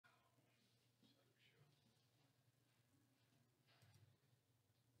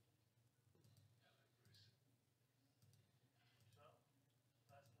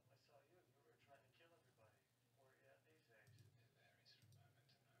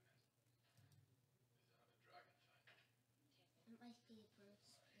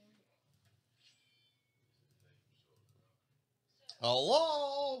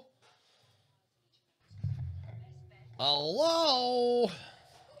Hello? Hello?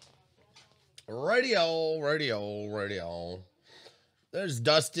 Radio. There's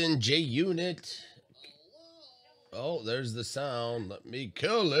Dustin, J Unit. Oh, there's the sound. Let me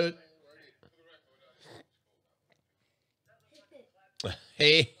kill it.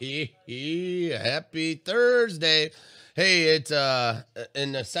 Hey, happy Thursday. Hey, it's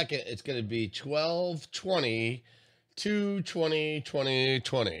in a second it's gonna be 12/20,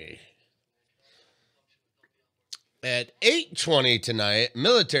 2/20/2020. At 8:20 tonight,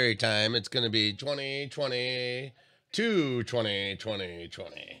 military time, it's gonna be 20/20,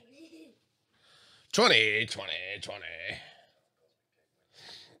 2/20/2020. 20/20/20.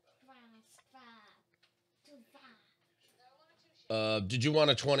 Did you want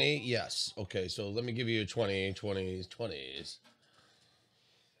a 20? Yes. Okay, so let me give you a 20, 20s, 20s.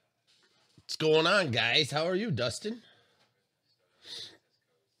 What's going on, guys? How are you, Dustin?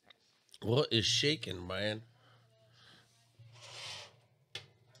 What is shaking, man?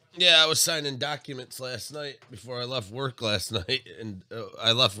 Yeah, I was signing documents last night before I left work last night, and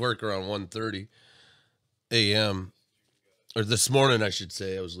I left work around 1:30 a.m. Or this morning, I should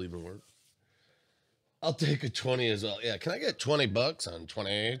say. I was leaving work. I'll take a 20 as well. Yeah, can I get $20 on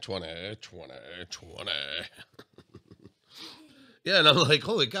 20, 20, 20, 20? Yeah, and I'm like,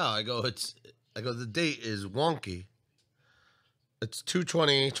 holy cow. I go, the date is wonky. It's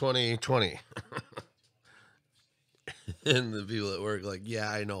 2/20/2020. And the people at work like, yeah,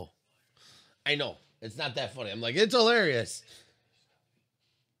 I know. It's not that funny. I'm like, it's hilarious.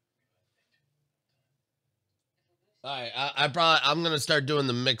 All right, I'm gonna start doing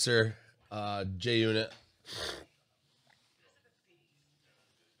the mixer, J Unit.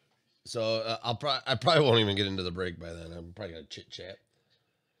 So I probably won't even get into the break by then. I'm probably gonna chit chat.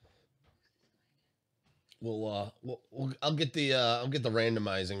 I'll get the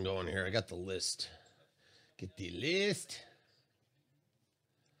randomizing going here. I got the list. Get the list.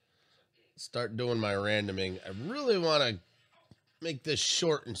 Start doing my randoming. I really want to make this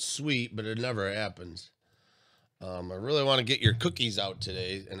short and sweet, but it never happens. I really want to get your cookies out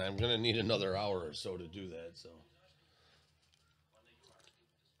today, and I'm going to need another hour or so to do that. So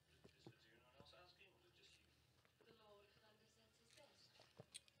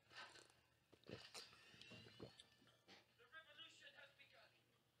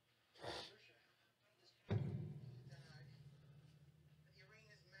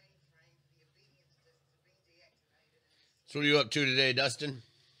what are you up to today, Dustin?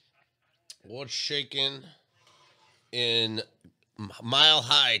 What's shaking in Mile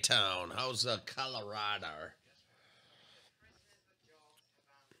High Town? How's Colorado?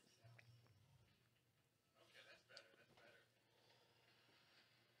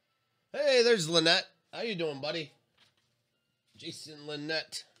 Hey, there's Lynette. How you doing, buddy? Jason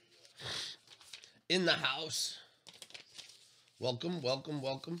Lynette in the house. Welcome.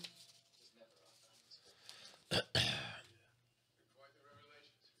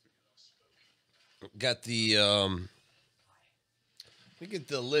 Got the let me get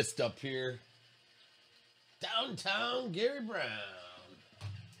the list up here. Downtown Gary Brown.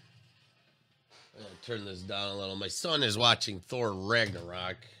 I'm gonna turn this down a little. My son is watching Thor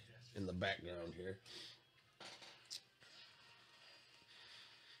Ragnarok in the background here.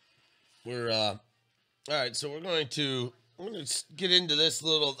 We're all right, so we're going to get into this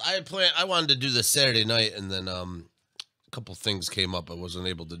little. I wanted to do this Saturday night, and then a couple things came up. I wasn't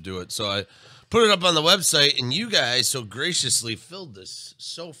able to do it, so I put it up on the website, and you guys so graciously filled this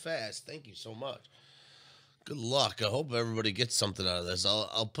so fast. Thank you so much. Good luck. I hope everybody gets something out of this.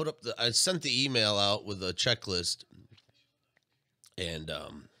 I'll put up I sent the email out with a checklist, and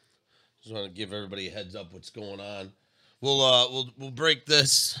just want to give everybody a heads up what's going on. We'll break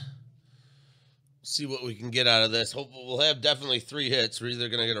this. See what we can get out of this. Hope we'll have definitely 3 hits. We're either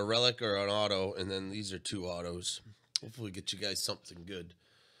gonna get a relic or an auto, and then these are 2 autos. Hopefully, get you guys something good.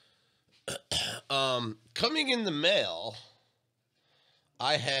 Coming in the mail,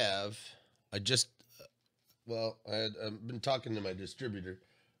 I've been talking to my distributor.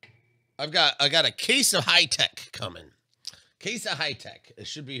 I got a case of high tech coming. Case of high tech. It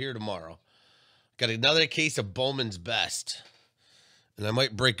should be here tomorrow. Got another case of Bowman's Best. And I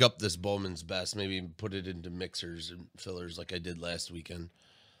might break up this Bowman's Best, maybe put it into mixers and fillers like I did last weekend.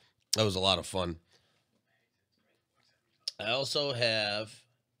 That was a lot of fun. I also have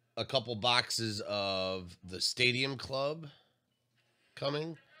a couple boxes of the Stadium Club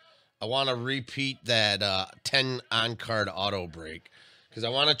coming. I want to repeat that 10 on-card auto break because I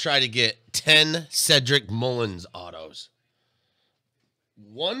want to try to get 10 Cedric Mullins autos.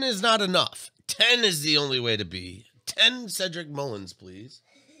 1 is not enough. 10 is the only way to be. 10 Cedric Mullins, please.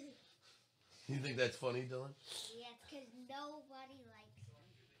 You think that's funny, Dylan? Yeah, because nobody likes him.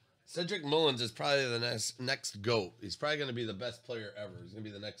 Cedric Mullins is probably the next GOAT. He's probably going to be the best player ever. He's going to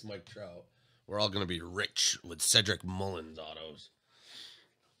be the next Mike Trout. We're all going to be rich with Cedric Mullins autos.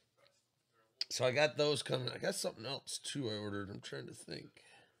 So I got those coming. I got something else, too, I ordered. I'm trying to think.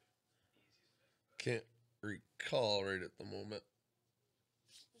 Can't recall right at the moment.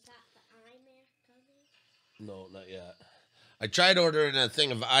 You got the iMac coming? No, not yet. I tried ordering a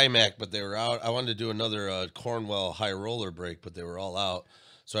thing of iMac, but they were out. I wanted to do another Cornwell high roller break, but they were all out.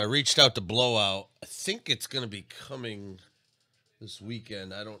 So I reached out to Blowout. I think it's going to be coming this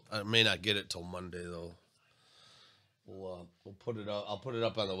weekend. I may not get it till Monday though. We'll put it up. I'll put it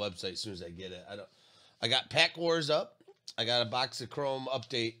up on the website as soon as I get it. I got Pack Wars up. I got a box of Chrome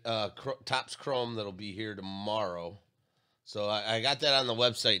update, Topps Chrome that'll be here tomorrow. So I got that on the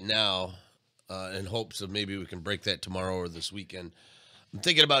website now. In hopes of maybe we can break that tomorrow or this weekend. I'm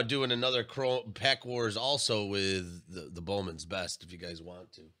thinking about doing another Pack Wars also with the Bowman's Best if you guys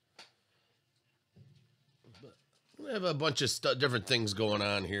want to. But we have a bunch of different things going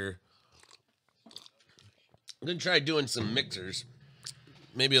on here. I'm going to try doing some mixers.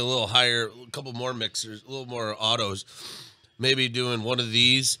 Maybe a little higher, a couple more mixers, a little more autos. Maybe doing one of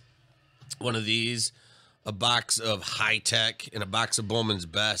these, a box of High Tech, and a box of Bowman's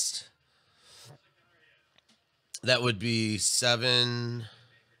Best. That would be 7,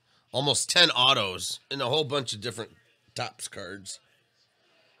 almost 10 autos and a whole bunch of different Topps cards.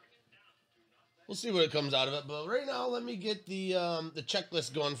 We'll see what it comes out of it. But right now, let me get the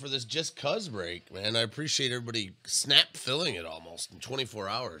checklist going for this Just Cuz break, man. I appreciate everybody snap filling it almost in 24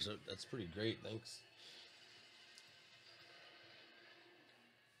 hours. That's pretty great. Thanks.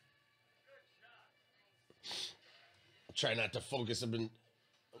 Try not to focus.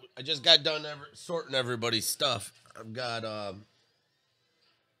 I just got done sorting everybody's stuff. I've got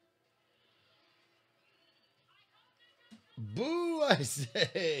boo, I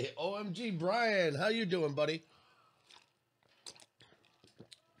say. OMG, Brian, how you doing, buddy?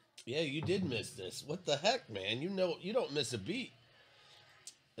 Yeah, you did miss this. What the heck, man? You know you don't miss a beat.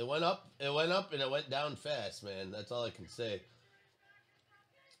 It went up, and it went down fast, man. That's all I can say.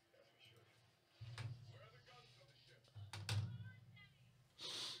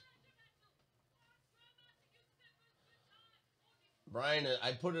 Brian,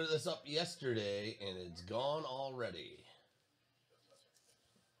 I put this up yesterday, and it's gone already.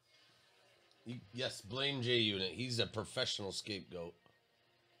 Yes, blame J Unit. He's a professional scapegoat.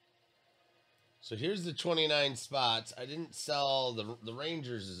 So here's the 29 spots. I didn't sell the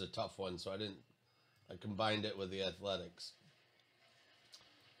Rangers is a tough one, so I combined it with the Athletics.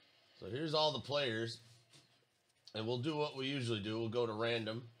 So here's all the players, and we'll do what we usually do. We'll go to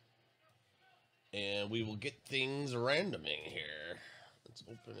random. And we will get things randoming here. Let's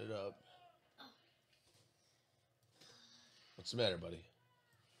open it up. What's the matter, buddy?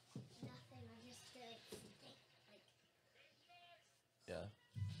 Nothing. I just did something. Yeah.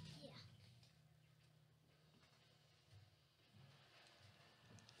 Yeah.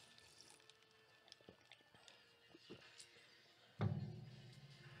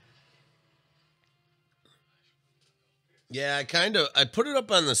 Yeah, I put it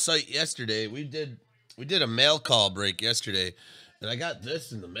up on the site yesterday. We did a mail call break yesterday, and I got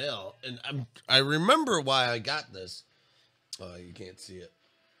this in the mail, and I remember why I got this. Oh, you can't see it.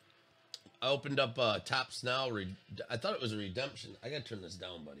 I opened up Topps Now. I thought it was a redemption. I gotta turn this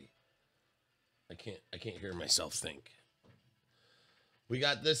down, buddy. I can't hear myself think. We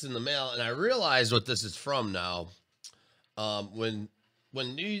got this in the mail, and I realized what this is from now. When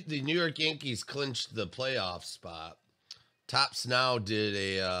the New York Yankees clinched the playoff spot, Topps Now did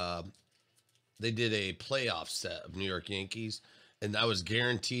a playoff set of New York Yankees, and I was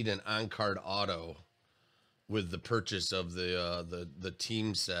guaranteed an on-card auto with the purchase of the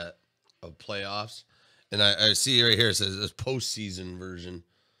team set of playoffs. And I see right here it says this postseason version.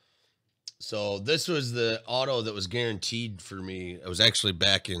 So this was the auto that was guaranteed for me. It was actually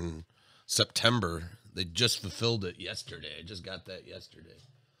back in September. They just fulfilled it yesterday. I just got that yesterday.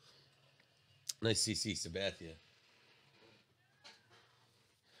 Nice CC Sabathia.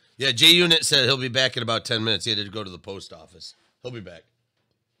 Yeah, J Unit said he'll be back in about 10 minutes. He had to go to the post office. He'll be back.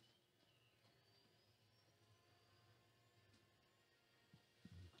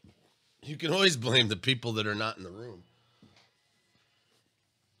 You can always blame the people that are not in the room.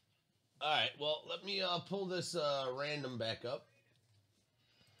 All right, well, let me pull this random back up.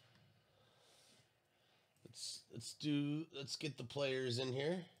 Let's get the players in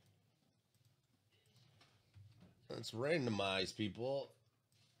here. Let's randomize people.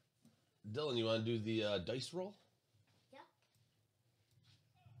 Dylan, you want to do the dice roll?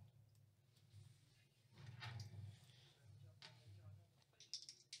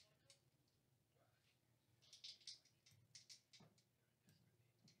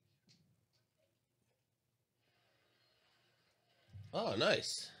 Oh,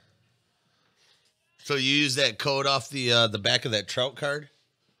 nice. So you use that code off the back of that trout card?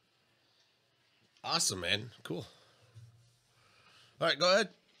 Awesome, man. Cool. All right, go ahead.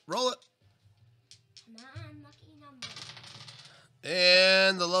 Roll it. Come on, lucky number.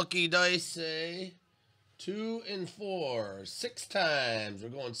 And the lucky dice say 2 and 4. 6 times. We're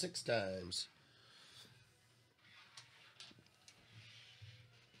going 6 times.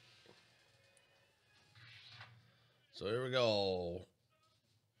 So here we go.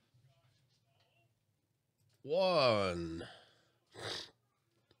 1,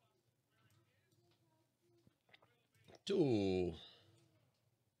 2,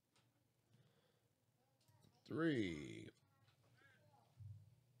 3,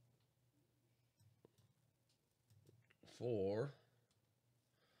 4,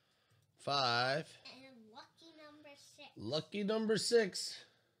 5. And lucky number 6. Lucky number 6.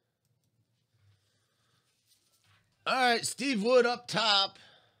 All right, Steve Wood up top.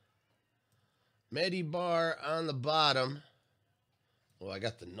 Maddie Barr on the bottom. Well, I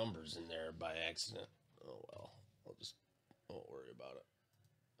got the numbers in there by accident. Oh, well. I won't worry about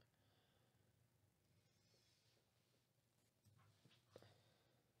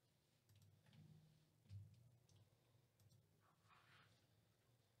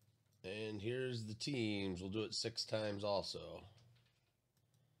it. And here's the teams. We'll do it 6 times also.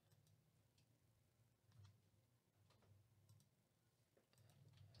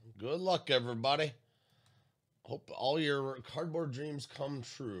 Good luck, everybody. Hope all your cardboard dreams come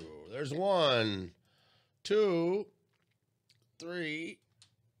true. There's 1, 2, 3,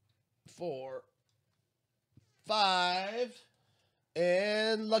 4, 5.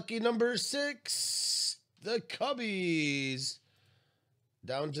 And lucky number 6, the Cubbies.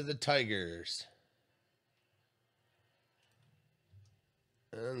 Down to the Tigers.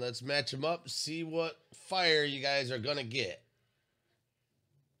 And let's match them up, see what fire you guys are going to get.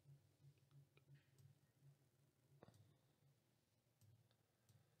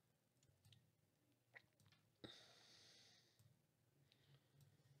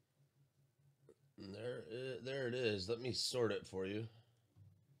 And there it is. Let me sort it for you.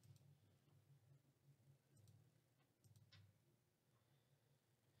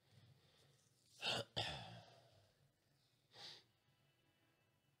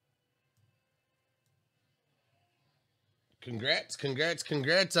 Congrats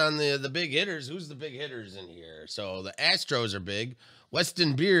on the big hitters. Who's the big hitters in here? So the Astros are big.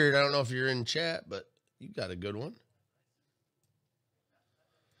 Weston Beard, I don't know if you're in chat, but you got a good one.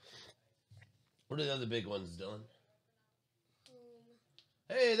 What are the other big ones, Dylan?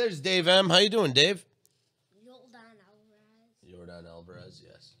 Hey, there's Dave M. How you doing, Dave? Yordan Alvarez,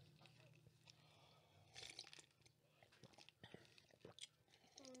 yes.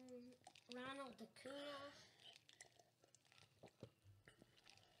 Ronald Acuna.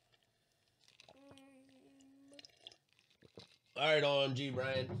 All right, OMG,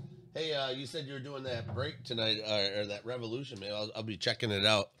 Brian. Hey, you said you were doing that break tonight, or that Revolution, man. I'll be checking it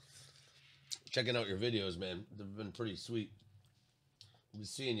out. Checking out your videos, man. They've been pretty sweet. I'll be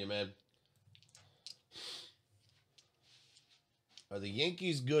seeing you, man. Are the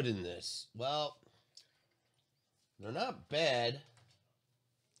Yankees good in this? Well, they're not bad.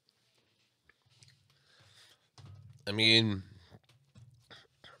 I mean,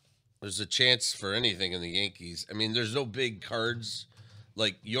 there's a chance for anything in the Yankees. I mean, there's no big cards.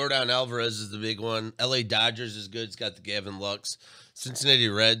 Like, Yordan Alvarez is the big one. LA Dodgers is good. It's got the Gavin Lux. Cincinnati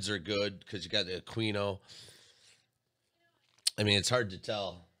Reds are good because you got the Aquino. I mean, it's hard to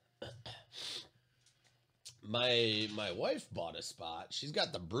tell. My wife bought a spot. She's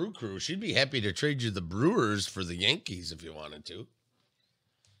got the Brew Crew. She'd be happy to trade you the Brewers for the Yankees if you wanted to.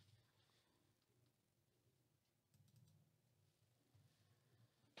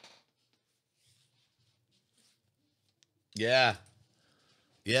 Yeah.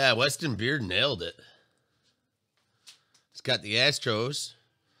 Yeah, Weston Beard nailed it. It's got the Astros,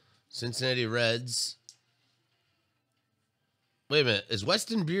 Cincinnati Reds. Wait a minute. Is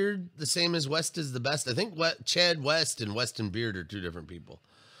Weston Beard the same as West is the Best? I think Chad West and Weston Beard are 2 different people.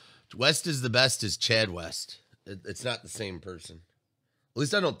 West is the Best is Chad West. It's not the same person. At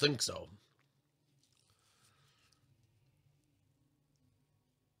least I don't think so.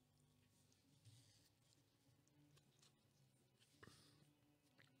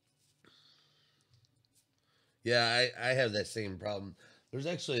 Yeah, I have that same problem. There's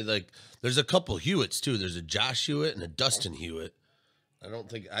actually there's a couple Hewitts too. There's a Josh Hewitt and a Dustin Hewitt.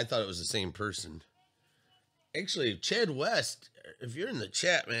 I thought it was the same person. Actually, Chad West, if you're in the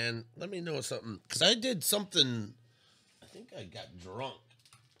chat, man, let me know something. Because I did something, I think I got drunk.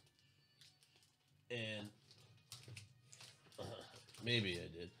 And Maybe I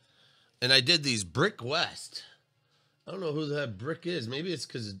did. And I did these Brick West. I don't know who that Brick is. Maybe it's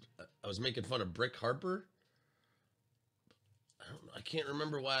because I was making fun of Brick Harper. I can't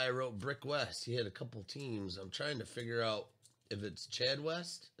remember why I wrote Brick West. He had a couple teams. I'm trying to figure out if it's Chad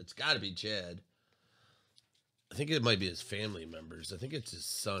West. It's got to be Chad. I think it might be his family members. I think it's his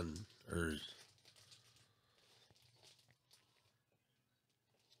son.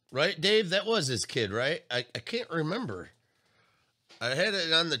 Right, Dave? That was his kid, right? I can't remember. I had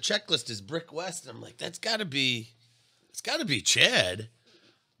it on the checklist as Brick West. And I'm like, it's got to be Chad.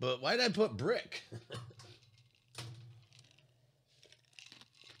 But why did I put Brick?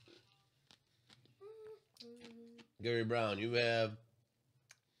 Gary Brown, you have...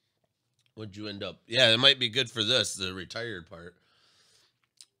 What'd you end up? Yeah, it might be good for this, the retired part.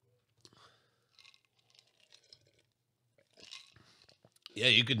 Yeah,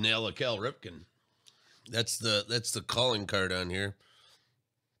 you could nail a Cal Ripken. That's the calling card on here.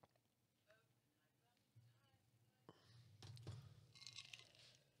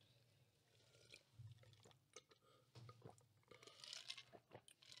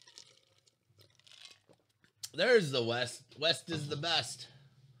 There's the West. West is the best.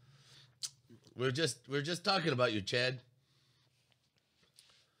 We're just talking about you, Chad.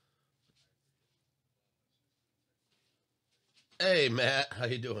 Hey, Matt, how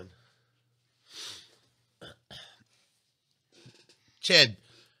you doing? Chad,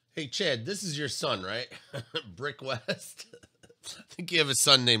 hey, Chad, this is your son, right? Brick West. I think you have a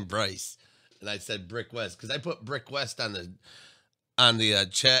son named Bryce, and I said Brick West because I put Brick West on the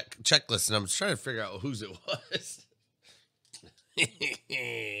checklist, and I'm trying to figure out whose it was.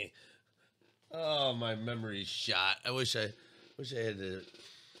 Oh, my memory's shot. I wish I had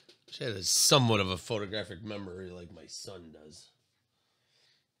a somewhat of a photographic memory like my son does.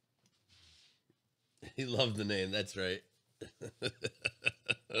 He loved the name. That's right.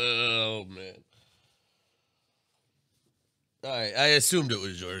 Oh man. All right, I assumed it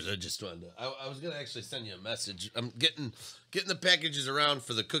was yours. I just wanted to. I was gonna actually send you a message. I'm getting the packages around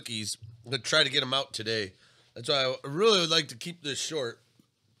for the cookies. I'm gonna try to get them out today. That's why I really would like to keep this short,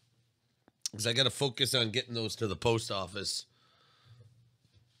 because I got to focus on getting those to the post office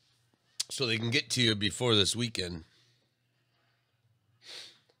so they can get to you before this weekend.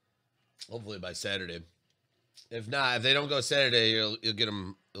 Hopefully by Saturday. If not, if they don't go Saturday, you'll get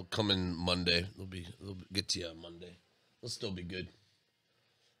them. They'll come in Monday. They'll get to you on Monday. They'll still be good.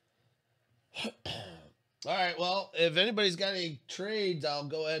 All right. Well, if anybody's got any trades, I'll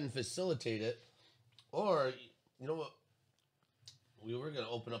go ahead and facilitate it. Or, you know what? We were gonna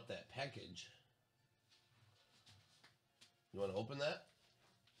open up that package. You want to open that?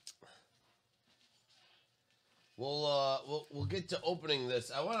 We'll get to opening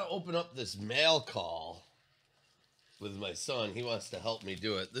this. I want to open up this mail call with my son. He wants to help me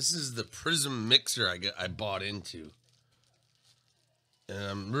do it. This is the Prism mixer I bought into, and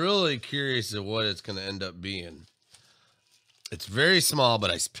I'm really curious of what it's going to end up being. It's very small,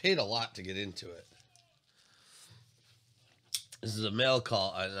 but I paid a lot to get into it. This is a mail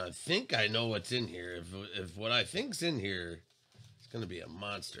call, and I think I know what's in here. If what I think's in here, it's going to be a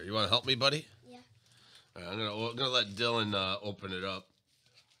monster. You want to help me, buddy? Yeah. All right, I'm gonna let Dylan open it up.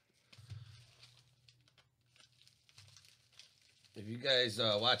 If you guys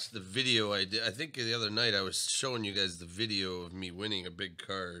watched the video I did, I think the other night I was showing you guys the video of me winning a big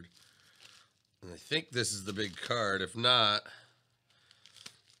card. And I think this is the big card. If not,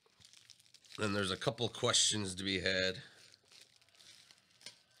 then there's a couple questions to be had.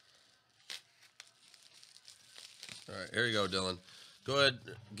 All right, here you go, Dylan. Go ahead,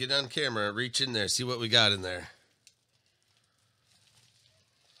 get on camera, reach in there, see what we got in there.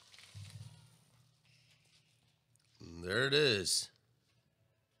 And there it is.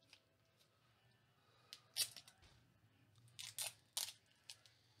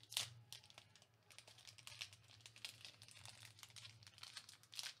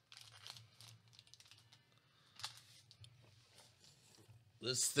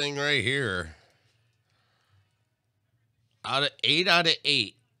 This thing right here. 8 out of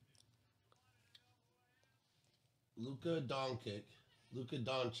 8. Luka Doncic.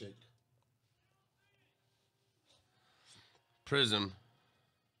 Prism.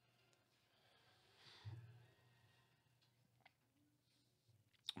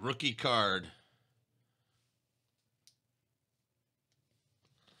 Rookie card.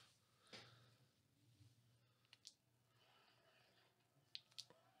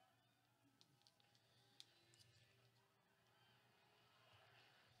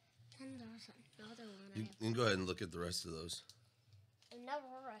 And there's another one. You can go ahead and look at the rest of those. I've never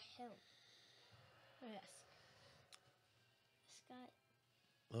heard of him. Yes. This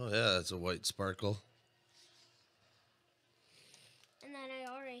guy. Oh, yeah, that's a white sparkle. And then I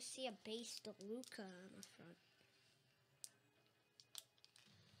already see a base DeLuca on the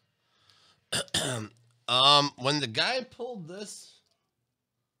front. When the guy pulled this,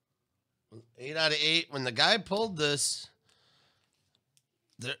 8 out of 8, when the guy pulled this,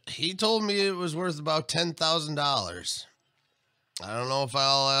 he told me it was worth about $10,000. I don't know if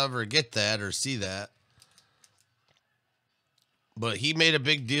I'll ever get that or see that. But he made a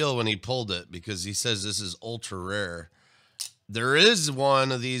big deal when he pulled it because he says this is ultra rare. There is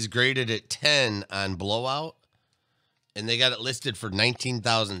one of these graded at 10 on Blowout, and they got it listed for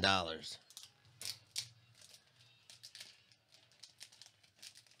 $19,000.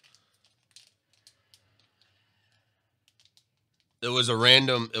 It was a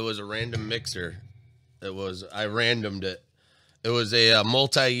random mixer. I randomed it. It was a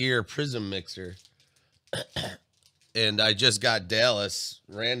multi-year Prism mixer. And I just got Dallas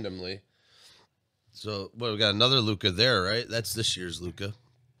randomly. So, we got another Luca there, right? That's this year's Luca.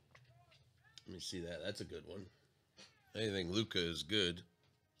 Let me see that. That's a good one. Anything Luca is good.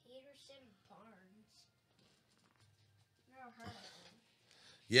 Peterson Barnes. Never heard of him.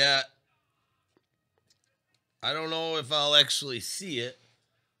 Yeah. I don't know if I'll actually see it.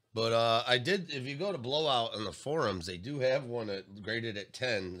 But I did, if you go to Blowout on the forums, they do have one graded at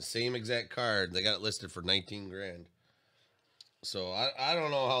 10. Same exact card. They got it listed for 19 grand. So I don't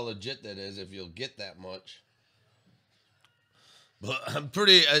know how legit that is if you'll get that much. But I'm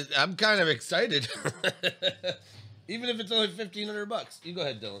kind of excited. Even if it's only $1,500. You go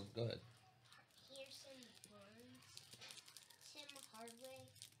ahead, Dylan. Go ahead. Pearson Barnes. Tim Hardaway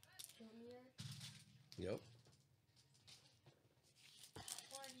Jr. Yep.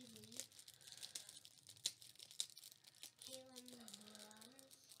 Corey Lee. Jalen Brunson.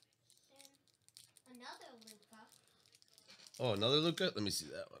 Another Luca. Oh, another Luca? Let me see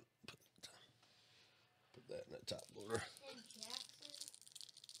that one. Put that in the top loader. Jackson.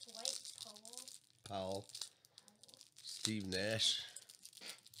 Dwight Powell. Steve Nash.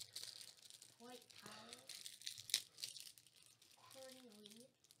 Dwight Powell. Courtney Lee.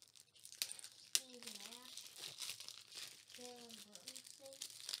 Steve Nash. Jalen Brunson.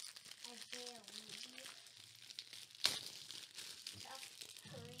 Isaiah Levy. Chuck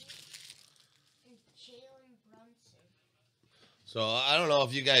Curry. And Jalen Brunson. So I don't know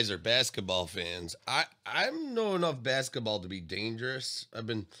if you guys are basketball fans. I know enough basketball to be dangerous. I've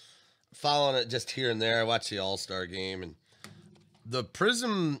been following it just here and there. I watch the All-Star game, and the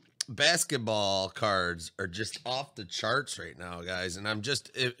Prism basketball cards are just off the charts right now, guys. And I'm just,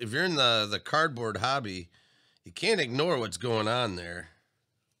 if you're in the cardboard hobby, you can't ignore what's going on there.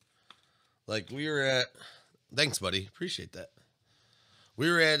 Like we were at, thanks, buddy. Appreciate that. We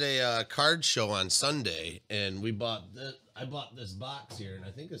were at a card show on Sunday, and I bought this box here, and I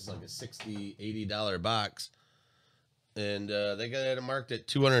think it's like a $60, $80 box. And they got it marked at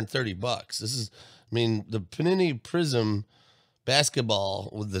 $230. This is, I mean, the Panini Prism basketball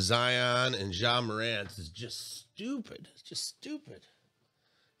with the Zion and Ja Morant is just stupid. It's just stupid.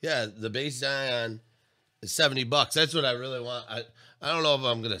 Yeah, the base Zion is $70. That's what I really want. I don't know if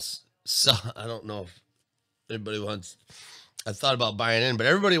I'm gonna sell. I don't know if anybody wants. I thought about buying in, but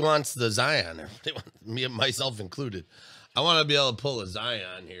everybody wants the Zion. Everybody wants, me and myself included. I want to be able to pull a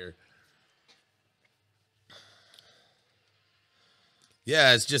Zion here.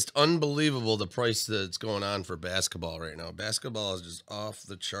 Yeah, it's just unbelievable the price that's going on for basketball right now. Basketball is just off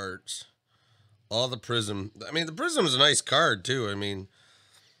the charts. All the Prism. I mean, the Prism is a nice card, too. I mean,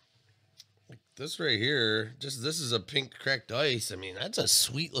 like this right here, this is a pink cracked ice. I mean, that's a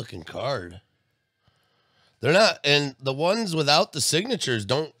sweet-looking card. They're not, and the ones without the signatures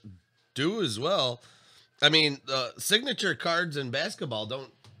don't do as well. I mean, the signature cards in basketball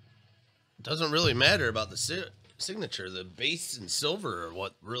doesn't really matter about the signature. The base and silver are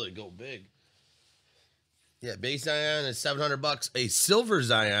what really go big. Yeah, base Zion is $700. A silver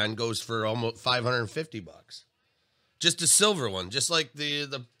Zion goes for almost $550. Just a silver one, just like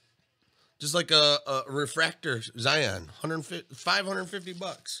just like a refractor Zion,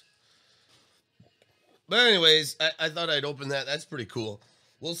 $550. But anyways, I thought I'd open that. That's pretty cool.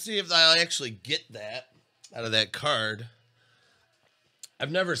 We'll see if I'll actually get that out of that card.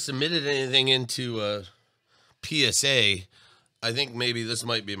 I've never submitted anything into PSA. I think maybe this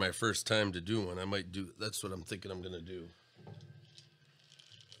might be my first time to do one. I might do. That's what I'm thinking I'm going to do.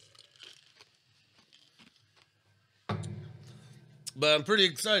 But I'm pretty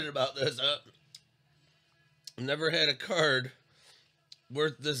excited about this. I've never had a card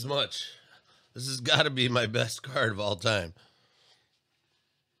worth this much. This has got to be my best card of all time.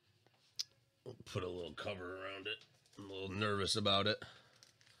 Put a little cover around it. I'm a little nervous about it.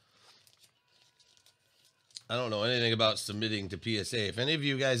 I don't know anything about submitting to PSA. If any of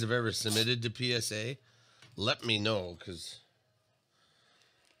you guys have ever submitted to PSA, let me know, because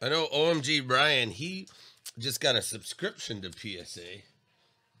I know OMG Brian, he just got a subscription to PSA.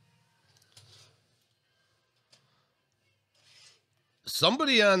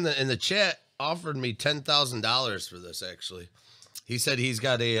 Somebody in the chat offered me $10,000 for this, actually. He said he's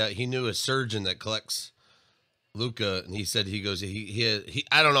got he knew a surgeon that collects Luca, and he said he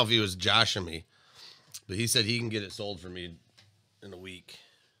I don't know if he was joshing me, but he said he can get it sold for me in a week.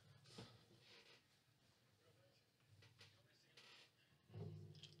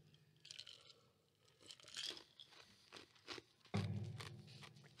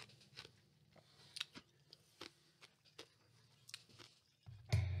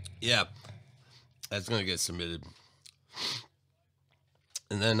 Yeah, that's gonna get submitted,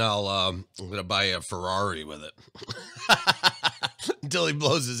 and then I'm gonna buy a Ferrari with it until he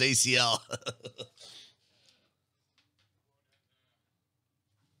blows his ACL.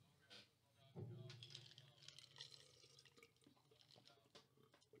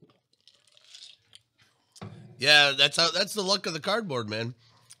 Yeah, that's the luck of the cardboard, man.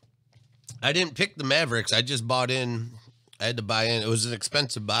 I didn't pick the Mavericks. I just bought in. I had to buy in. It was an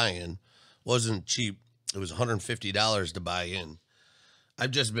expensive buy-in. Wasn't cheap. It was $150 to buy in.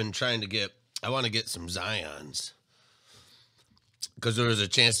 I've just been trying to get. I want to get some Zions because there was a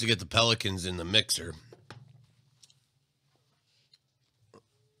chance to get the Pelicans in the mixer.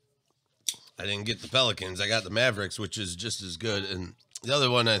 I didn't get the Pelicans. I got the Mavericks, which is just as good. And the other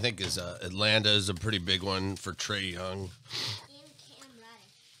one I think is Atlanta is a pretty big one for Trae Young.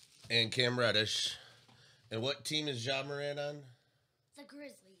 And Cam Reddish. And what team is Ja Morant on? The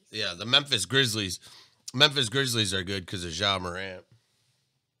Grizzlies. Yeah, the Memphis Grizzlies. Memphis Grizzlies are good because of Ja Morant.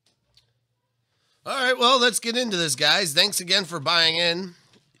 All right, well, let's get into this, guys. Thanks again for buying in.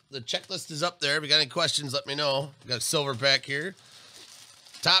 The checklist is up there. If you got any questions, let me know. We got a silver pack here.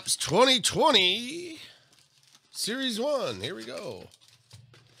 Topps 2020 Series 1. Here we go.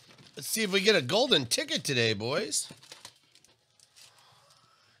 Let's see if we get a golden ticket today, boys.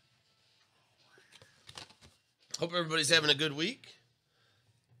 Hope everybody's having a good week.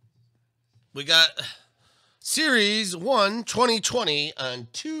 We got Series 1 2020 on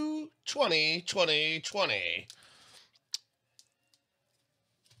 2/20/2020.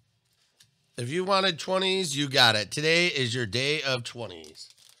 If you wanted 20s, you got it. Today is your day of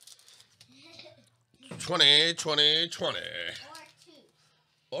 20s. 20.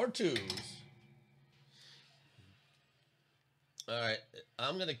 Or twos. All right.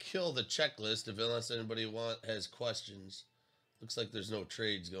 I'm going to kill the checklist unless anybody has questions. Looks like there's no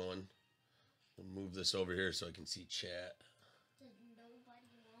trades going. I'll move this over here so I can see chat. Does nobody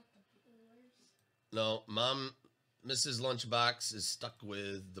want the Brewers? No, Mom, Mrs. Lunchbox is stuck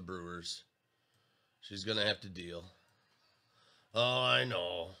with the Brewers. She's going to have to deal. Oh, I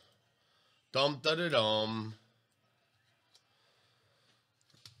know. Dum-da-da-dum.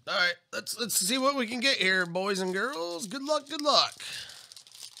 All right, let's see what we can get here, boys and girls. Good luck, good luck.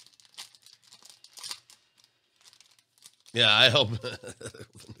 Yeah, I hope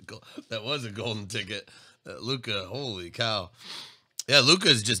that was a golden ticket. Luka, holy cow. Yeah, Luka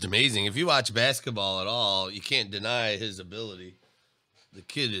is just amazing. If you watch basketball at all, you can't deny his ability. The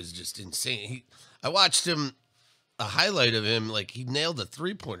kid is just insane. I watched him, a highlight of him, like he nailed a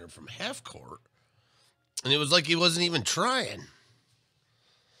three-pointer from half court. And it was like he wasn't even trying.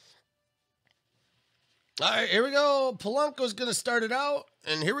 All right, here we go. Polanco's going to start it out.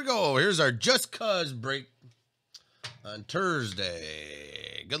 And here we go. Here's our Just Cuz break on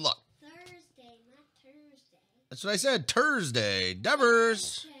Thursday. Good luck. Thursday, not Thursday. That's what I said. Thursday.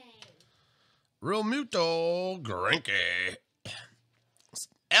 Devers. Real Muto. Grinke.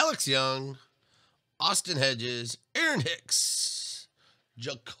 Alex Young. Austin Hedges. Aaron Hicks.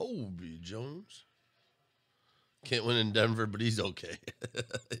 Jacoby Jones. Can't win in Denver, but he's okay.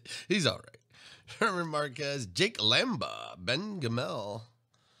 He's all right. Herman Marquez, Jake Lamba, Ben Gamel,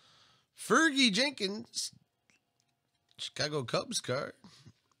 Fergie Jenkins, Chicago Cubs card,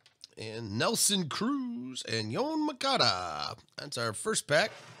 and Nelson Cruz, and Yon Makata. That's our first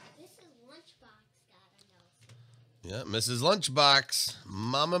pack. Mrs. Lunchbox got a Nelson. Yeah, Mrs. Lunchbox,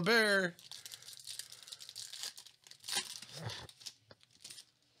 Mama Bear.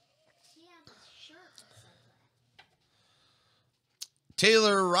 She has a shirt that says that.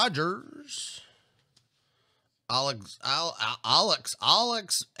 Taylor Rogers. Alex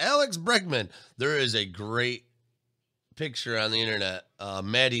Bregman. There is a great picture on the internet.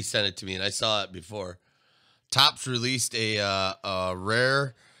 Maddie sent it to me, and I saw it before. Topps released a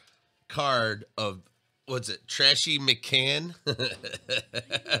rare card of what's it? Trashy McCann.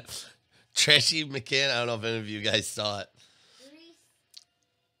 Trashy McCann. I don't know if any of you guys saw it.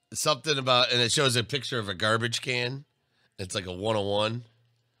 Something about, and it shows a picture of a garbage can. It's like a 101.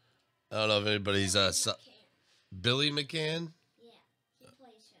 I don't know if anybody's Billy McCann. Yeah, he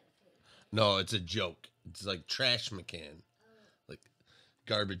plays for the Blue Jays. No, it's a joke. It's like Trash McCann, like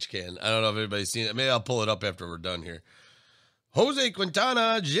garbage can. I don't know if anybody's seen it. Maybe I'll pull it up after we're done here. Jose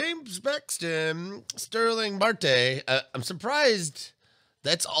Quintana, James Paxton, Sterling Marte. I'm surprised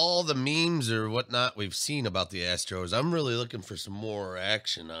that's all the memes or whatnot we've seen about the Astros. I'm really looking for some more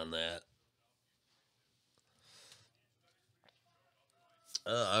action on that.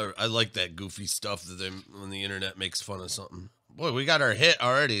 I like that goofy stuff that when the internet makes fun of something. Boy, we got our hit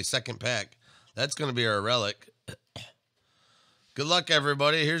already, second pack. That's going to be our relic. Good luck,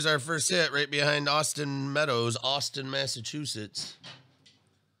 everybody. Here's our first hit right behind Austin Meadows, Austin, Massachusetts.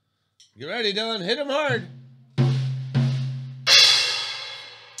 You ready, Dylan? Hit him hard.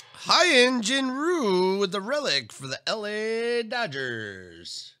 High-end Jinru with the relic for the LA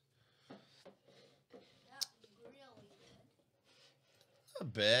Dodgers.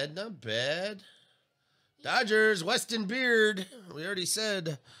 Not bad, not bad. Dodgers, Weston Beard. We already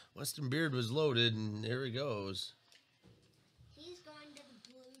said Weston Beard was loaded, and here he goes. He's going to the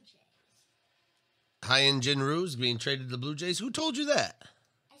Blue Jays. High-end Jinru's being traded to the Blue Jays. Who told you that?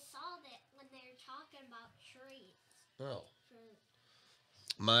 I saw that when they were talking about trades. Oh.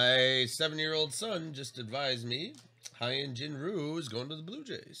 My 7-year-old son just advised me High-end Jinru is going to the Blue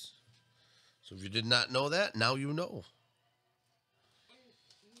Jays. So if you did not know that, now you know.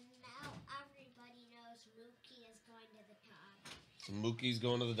 Mookie's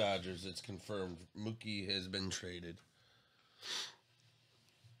going to the Dodgers. It's confirmed. Mookie has been traded.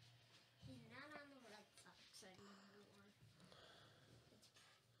 He's not on the Red Sox anymore.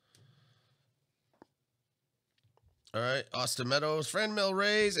 All right, Austin Meadows, Fran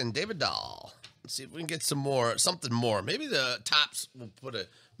Rays, and David Dahl. Let's see if we can get something more. Maybe the Tops will put a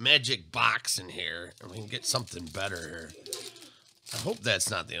magic box in here, and we can get something better here. I hope that's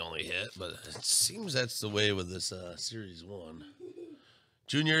not the only hit, but it seems that's the way with this Series 1.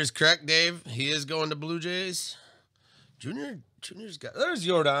 Junior is correct, Dave. He is going to Blue Jays. Junior's got... There's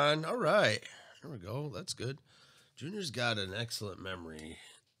Jordan. All right. There we go. That's good. Junior's got an excellent memory,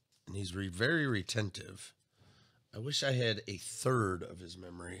 and he's very retentive. I wish I had a third of his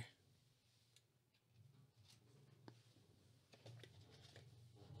memory.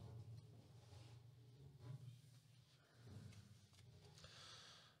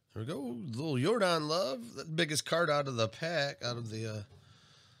 There we go. Little Jordan Love. The biggest card out of the pack, out of the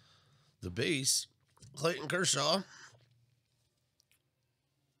base. Clayton Kershaw.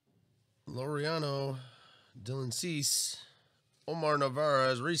 Laureano. Dylan Cease. Omar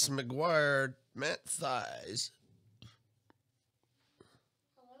Narvaez. Reese McGuire. Matt Thies.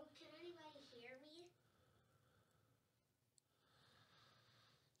 Hello, can anybody hear me?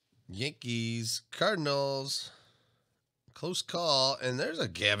 Yankees. Cardinals. Close call. And there's a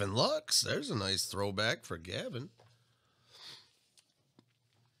Gavin Lux. There's a nice throwback for Gavin.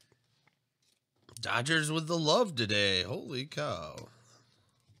 Dodgers with the love today. Holy cow.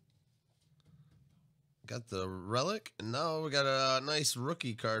 Got the relic. And now we got a nice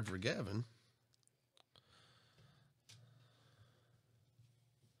rookie card for Gavin.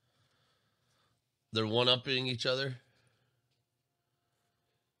 They're one-upping each other.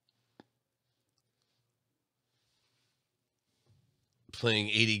 Playing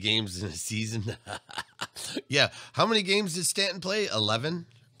 80 games in a season. Yeah. How many games did Stanton play? 11?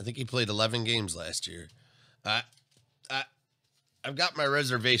 I think he played 11 games last year. I've got my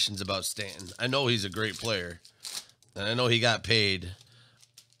reservations about Stanton. I know he's a great player. And I know he got paid.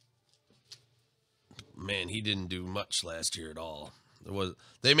 Man, he didn't do much last year at all.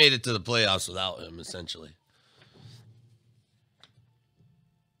 They made it to the playoffs without him, essentially.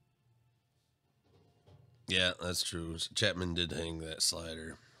 Yeah, that's true. Chapman did hang that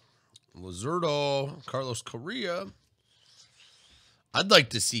slider. Luzardo, Carlos Correa. I'd like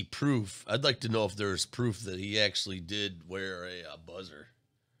to see proof. I'd like to know if there's proof that he actually did wear a buzzer.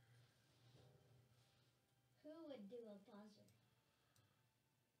 Who would do a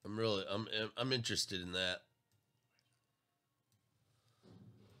buzzer? I'm interested in that.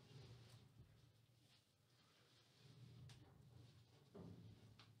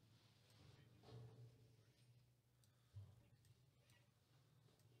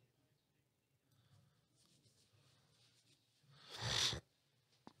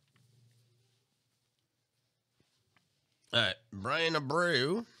 All right, Brian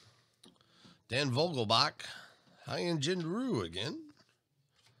Abreu, Dan Vogelbach, High-end Jinru again,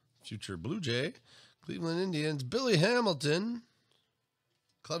 future Blue Jay, Cleveland Indians, Billy Hamilton.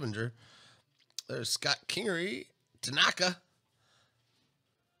 Clevenger. There's Scott Kingery. Tanaka.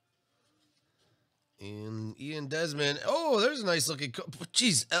 And Ian Desmond. Oh, there's a nice looking.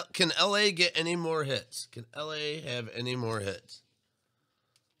 Jeez, can LA get any more hits? Can LA have any more hits?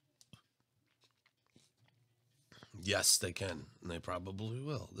 Yes, they can. And they probably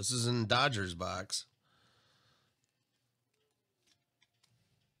will. This is in Dodgers box.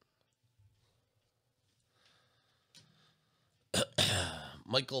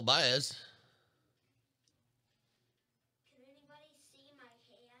 Michael Baez. Can anybody see my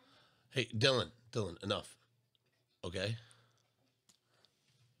hand? Hey, Dylan, enough. Okay.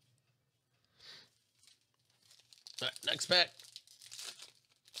 All right, next pack.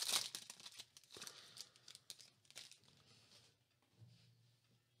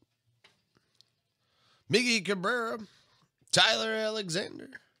 Miggy Cabrera, Tyler Alexander,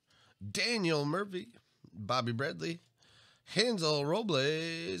 Daniel Murphy, Bobby Bradley, Hansel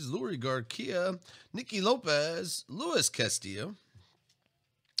Robles, Luri Garcia, Nicky Lopez, Luis Castillo,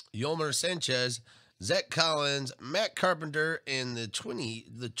 Yolmer Sanchez, Zach Collins, Matt Carpenter, and the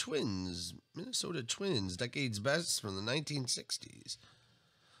Twins, Minnesota Twins, decade's best from the 1960s.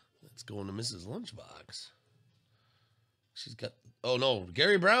 Let's go into Mrs. Lunchbox. She's got, oh no,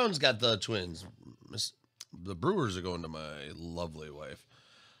 Gary Brown's got the Twins. The Brewers are going to my lovely wife.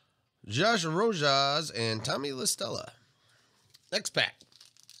 Josh Rojas and Tommy LaStella. Next pack.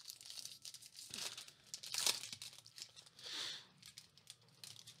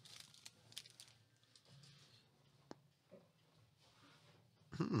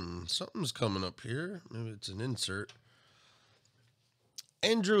 Something's coming up here. Maybe it's an insert.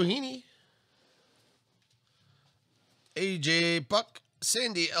 Andrew Heaney. AJ Buck.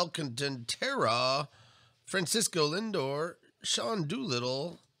 Sandy Alcantara. Francisco Lindor. Sean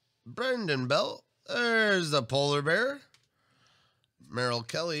Doolittle. Brendan Bell. There's the Polar Bear. Merrill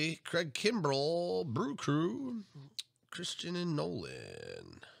Kelly. Craig Kimbrell. Brew Crew. Christian and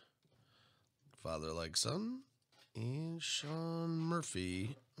Nolan. Father like son. And Sean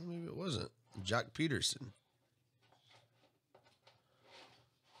Murphy. Maybe it wasn't. Jock Peterson.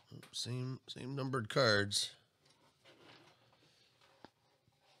 Same numbered cards.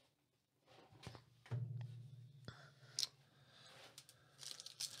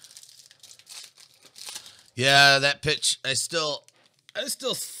 Yeah, that pitch, I still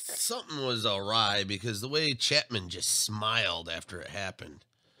something was awry because the way Chapman just smiled after it happened.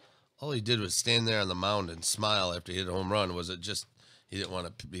 All he did was stand there on the mound and smile after he hit a home run. Was it just he didn't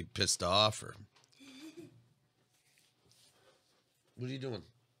want to be pissed off, or what are you doing?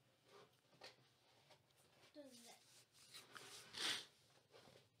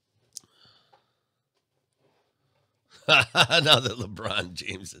 Now that LeBron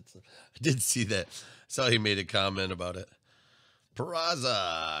James, I did see that. Saw he made a comment about it.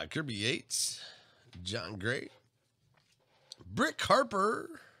 Peraza, Kirby Yates, John Gray, Brick Harper,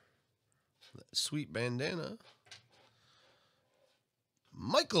 that sweet bandana,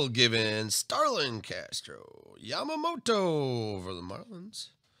 Michael Gibbons, Starlin Castro, Yamamoto for the Marlins,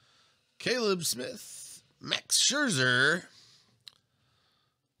 Caleb Smith, Max Scherzer,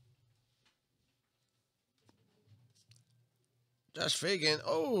 Josh Fagan.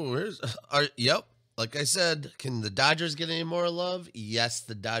 Oh, here's yep. Like I said, can the Dodgers get any more love? Yes,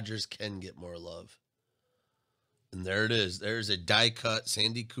 the Dodgers can get more love. And there it is. There's a die-cut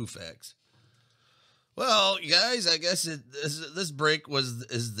Sandy Koufax. Well, guys, I guess this break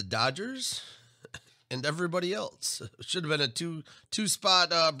is the Dodgers and everybody else. It should have been a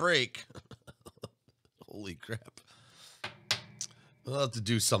two-spot break. Holy crap. We'll have to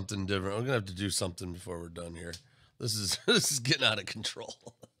do something different. We're going to have to do something before we're done here. This is getting out of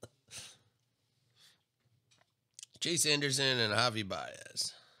control. Chase Anderson and Javi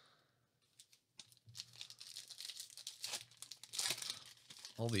Baez.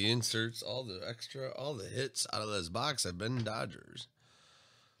 All the inserts, all the extra, all the hits out of this box have been Dodgers.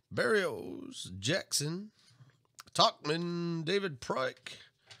 Barrios, Jackson, Talkman, David Proik,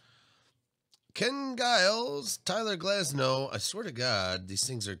 Ken Giles, Tyler Glasnow. I swear to God, these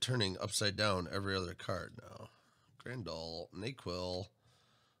things are turning upside down every other card now. Grandal, Naquil,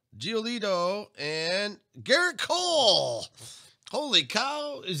 Giolito, and Garrett Cole. Holy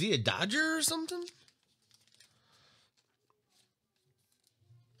cow. Is he a Dodger or something?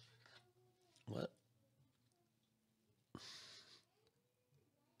 What?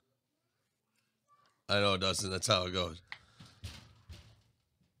 I know, Dustin. That's how it goes.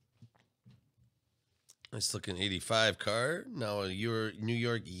 Nice looking 85 card. Now your New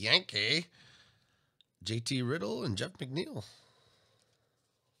York Yankee. JT Riddle and Jeff McNeil.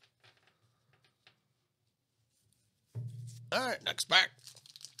 All right, next pack.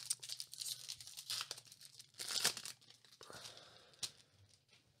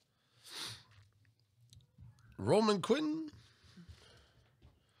 Roman Quinn,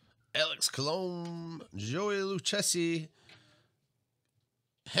 Alex Colomb, Joey Lucchesi,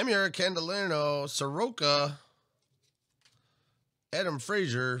 Hemier Candelano, Soroka, Adam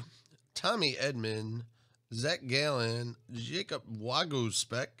Frazier, Tommy Edmond, Zach Gallen, Jacob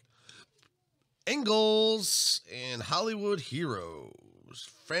Waguspek, Engels, and Hollywood Heroes.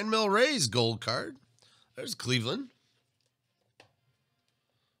 Franmil Ray's gold card. There's Cleveland.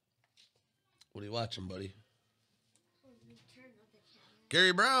 What are you watching, buddy?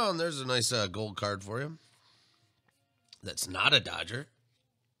 Gary Brown, there's a nice gold card for you. That's not a Dodger.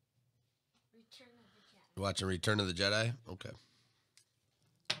 You're watching Return of the Jedi? Okay.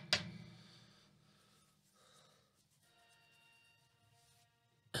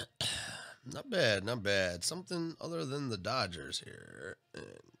 Not bad, not bad. Something other than the Dodgers here.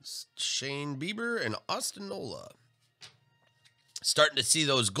 It's Shane Bieber and Austin Nola. Starting to see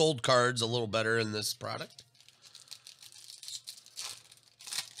those gold cards a little better in this product.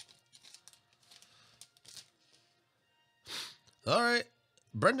 All right.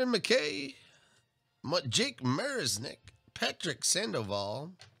 Brendan McKay, Jake Marisnick, Patrick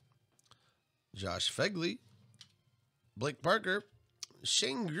Sandoval, Josh Fegley, Blake Parker,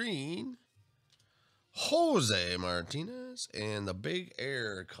 Shane Green, Jose Martinez, and the Big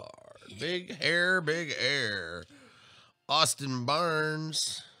Air card. Big Air. Austin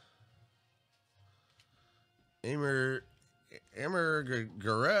Barnes, Amer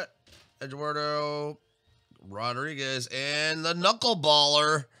Garrett, Eduardo Rodriguez, and the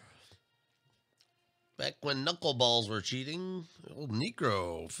Knuckleballer. Back when knuckleballs were cheating, old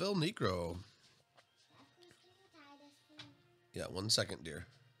Necro, Phil Necro. Yeah, 1 second, dear.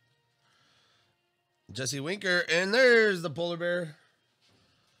 Jesse Winker, and there's the polar bear.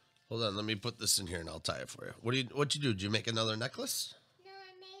 Hold on, let me put this in here and I'll tie it for you. What'd you do? Did you make another necklace? No,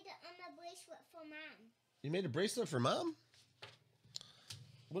 I made a bracelet for Mom. You made a bracelet for Mom?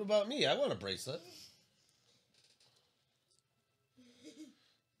 What about me? I want a bracelet.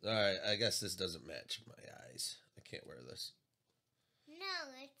 All right, I guess this doesn't match my eyes. I can't wear this.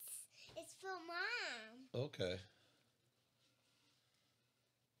 No, it's for Mom. Okay.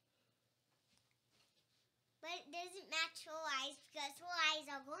 But it doesn't match her eyes because her eyes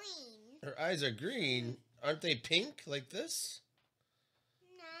are green. Her eyes are green. Aren't they pink like this?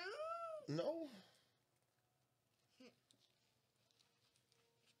 No. No.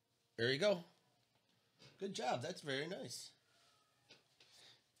 There you go. Good job. That's very nice.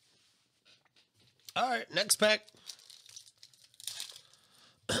 All right, next pack.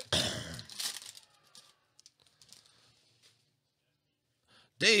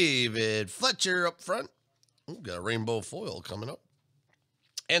 David Fletcher up front. Ooh, got a rainbow foil coming up.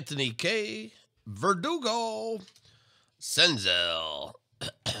 Anthony K. Verdugo. Senzel.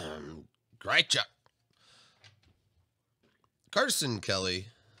 Greichuk. Carson Kelly.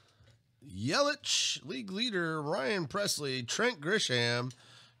 Yelich. League leader Ryan Presley. Trent Grisham.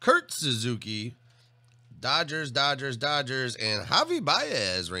 Kurt Suzuki. Dodgers, and Javi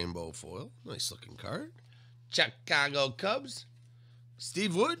Baez rainbow foil. Nice looking card. Chicago Cubs.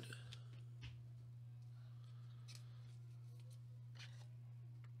 Steve Wood.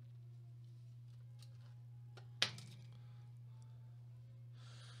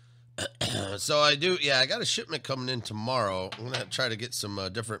 So I got a shipment coming in tomorrow. I'm going to try to get some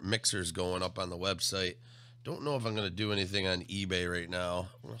different mixers going up on the website. Don't know if I'm going to do anything on eBay right now.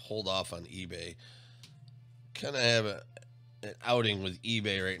 I'm going to hold off on eBay. Kind of have an outing with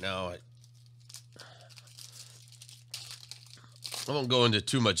eBay right now. I won't go into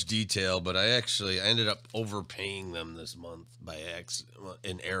too much detail, but I ended up overpaying them this month by accident,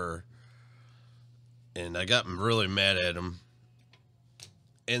 in error. And I got really mad at them.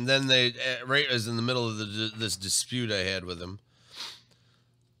 And then they, right as in the middle of this dispute I had with them,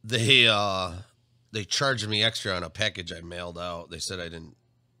 they charged me extra on a package I mailed out. They said I didn't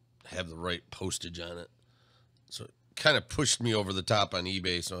have the right postage on it. So it kind of pushed me over the top on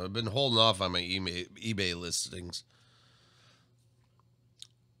eBay. So I've been holding off on my eBay listings.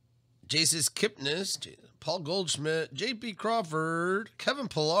 Jason Kipnis, Paul Goldschmidt, J.P. Crawford, Kevin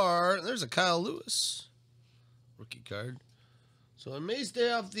Pillar, and there's a Kyle Lewis rookie card. So I may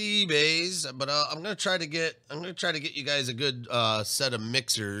stay off the eBays, but I'm gonna try to get you guys a good set of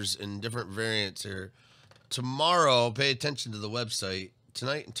mixers in different variants here. Tomorrow, pay attention to the website.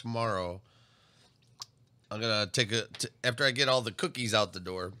 Tonight and tomorrow, I'm gonna after I get all the cookies out the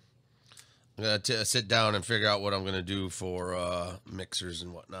door. I'm gonna sit down and figure out what I'm gonna do for mixers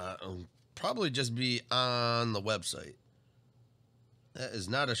and whatnot. I'll probably just be on the website. That is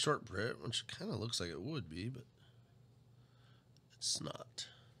not a short print, which kind of looks like it would be, but it's not.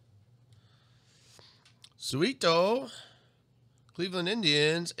 Suito, Cleveland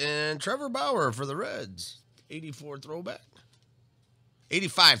Indians, and Trevor Bauer for the Reds. 84 throwback.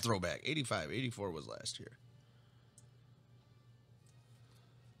 85 throwback. 85. 84 was last year.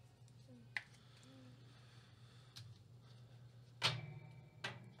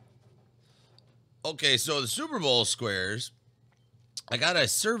 Okay, so the Super Bowl squares. I got a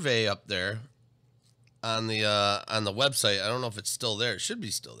survey up there on the website. I don't know if it's still there. It should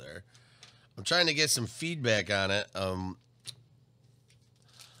be still there. I'm trying to get some feedback on it. I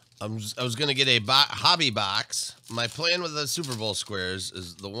was gonna get a hobby box. My plan with the Super Bowl squares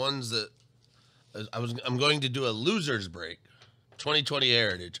is the ones that I'm going to do a losers break, 2020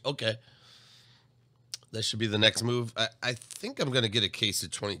 Heritage. Okay, that should be the next move. I think I'm gonna get a case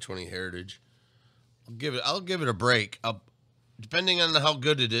of 2020 Heritage. I'll give it a break. Depending on how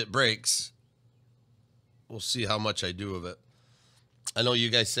good it breaks, we'll see how much I do of it. I know you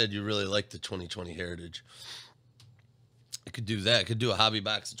guys said you really like the 2020 Heritage. I could do that. I could do a hobby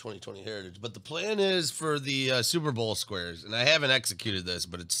box of 2020 Heritage. But the plan is for the Super Bowl squares, and I haven't executed this,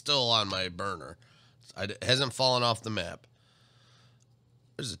 but it's still on my burner. It hasn't fallen off the map.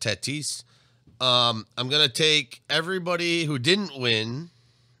 There's a Tatis. I'm going to take everybody who didn't win,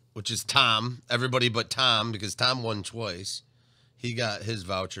 which is Tom. Everybody but Tom, because Tom won twice. He got his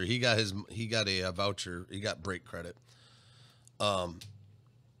voucher. He got a voucher. He got break credit. I'm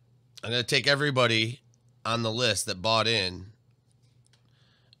going to take everybody on the list that bought in,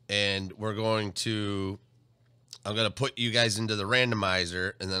 and I'm going to put you guys into the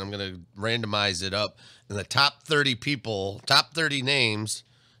randomizer, and then I'm going to randomize it up. And the top 30 people, top 30 names,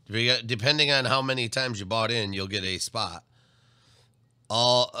 depending on how many times you bought in, you'll get a spot.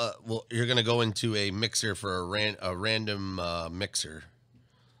 You're going to go into a mixer for a random mixer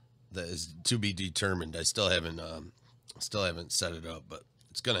that is to be determined. I still haven't set it up, but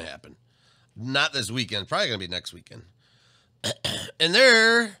it's going to happen. Not this weekend. Probably going to be next weekend. And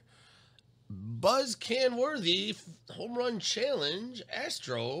there, Buzz Canworthy Home Run Challenge,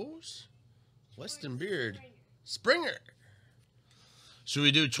 Astros, Weston Beard, Springer. Should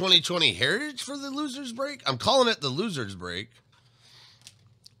we do 2020 Heritage for the losers break? I'm calling it the losers break.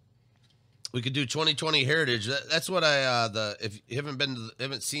 We could do 2020 Heritage. That's what if you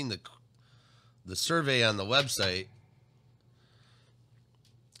haven't seen the survey on the website,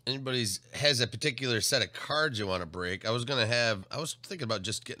 has a particular set of cards you want to break. I was thinking about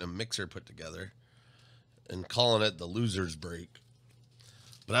just getting a mixer put together and calling it the losers break.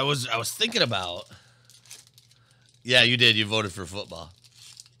 But I was thinking about, yeah, you did. You voted for football.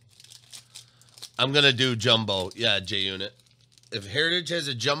 I'm going to do jumbo. Yeah, J-Unit. If Heritage has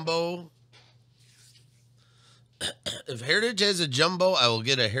a jumbo, I will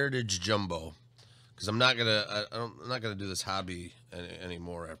get a Heritage jumbo. Because I'm not gonna do this hobby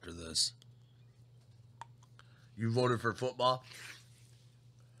anymore after this. You voted for football?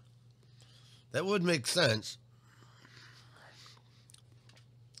 That would make sense.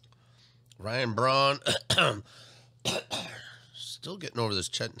 Ryan Braun, still getting over this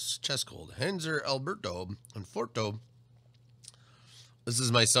chest cold. Henzer Alberto and Forto. This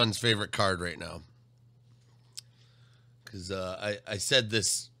is my son's favorite card right now. Because I said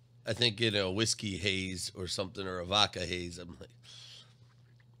this, I think in a whiskey haze or something, or a vodka haze. I'm like,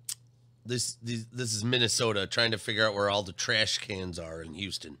 this is Minnesota trying to figure out where all the trash cans are in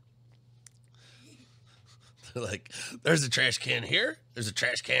Houston. They're like, there's a trash can here. There's a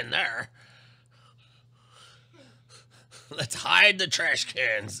trash can there. Let's hide the trash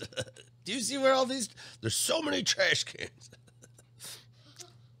cans. Do you see where all these? There's so many trash cans.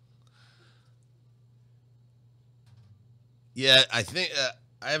 Yeah, I think.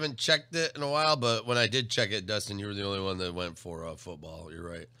 I haven't checked it in a while, but when I did check it, Dustin, you were the only one that went for football. You're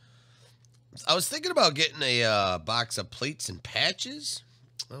right. I was thinking about getting a box of plates and patches.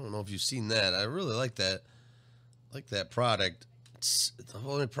 I don't know if you've seen that. I really like that. Like that product. The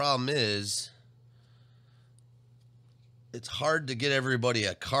only problem is it's hard to get everybody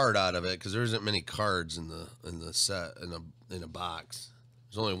a card out of it because there isn't many cards in the set in a box.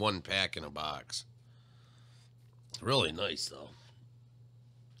 There's only one pack in a box. It's really nice though.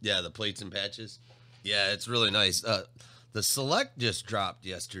 Yeah, the plates and patches. Yeah, it's really nice. The Select just dropped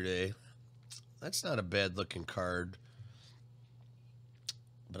yesterday. That's not a bad looking card.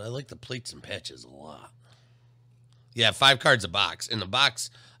 But I like the plates and patches a lot. Yeah, 5 cards a box. In the box,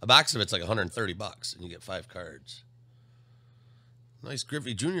 a box of it's like $130, and you get 5 cards. Nice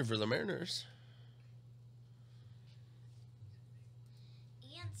Griffey Jr. for the Mariners.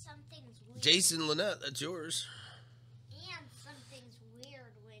 And something's weird. Jason Lynette, that's yours. And something's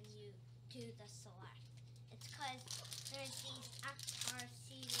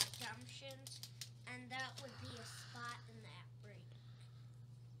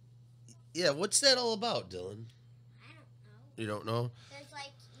Yeah, what's that all about, Dylan? I don't know. You don't know? There's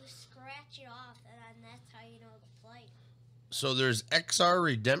like you scratch it off, and then that's how you know the player. So there's XR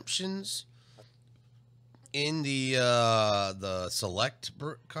redemptions in the select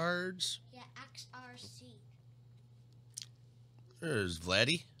cards. Yeah, XRC. There's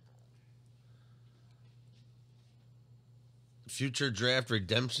Vladdy. Future draft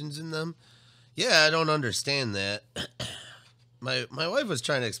redemptions in them. Yeah, I don't understand that. My wife was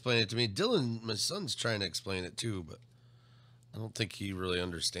trying to explain it to me. Dylan, my son's trying to explain it too, but I don't think he really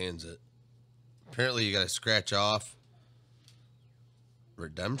understands it. Apparently, you got to scratch off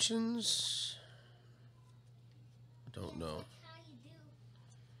redemptions. I don't know. That's how you do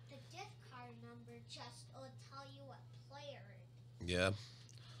the gift card number. Just it'll tell you what player it is. Yeah.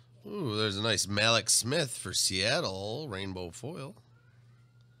 Ooh, there's a nice Malik Smith for Seattle rainbow foil.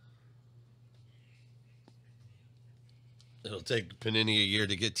 It'll take Panini a year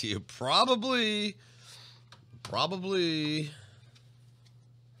to get to you. Probably.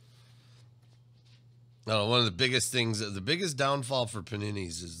 No, one of the biggest things, the biggest downfall for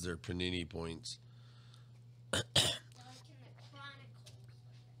Paninis is their Panini points. Like in the Chronicles.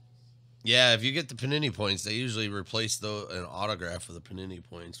 Yeah, if you get the Panini points, they usually replace an autograph with the Panini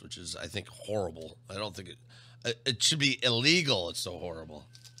points, which is, I think, horrible. I don't think it should be illegal. It's so horrible.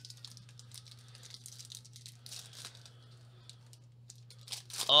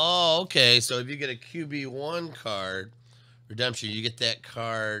 Oh, okay. So if you get a QB1 card redemption, you get that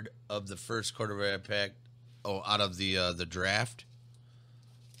card of the first quarterback pack. Oh, out of the draft.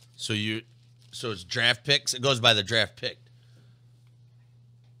 So it's draft picks. It goes by the draft pick.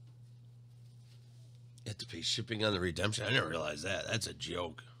 You have to pay shipping on the redemption. I didn't realize that. That's a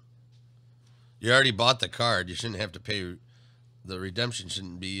joke. You already bought the card. You shouldn't have to pay. The redemption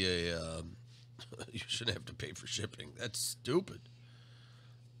shouldn't be a. You shouldn't have to pay for shipping. That's stupid.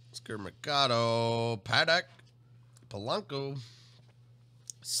 Oscar Mercado, Paddock, Polanco,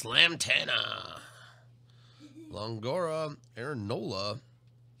 Slamtana, Longora, Aaron Nola,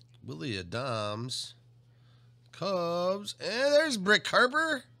 Willie Adams, Cubs, and there's Brick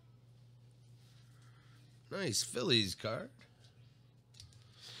Harper. Nice Phillies card.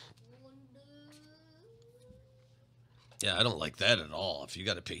 Yeah, I don't like that at all. If you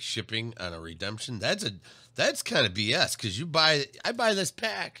got to pay shipping on a redemption, that's kind of BS. Because I buy this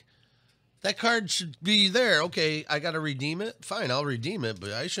pack, that card should be there. Okay, I got to redeem it. Fine, I'll redeem it,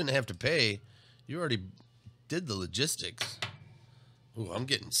 but I shouldn't have to pay. You already did the logistics. Ooh, I'm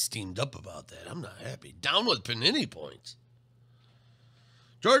getting steamed up about that. I'm not happy. Down with Panini points.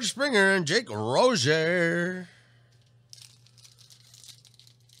 George Springer and Jake Rozier.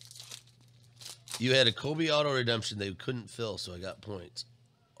 You had a Kobe auto redemption they couldn't fill, so I got points.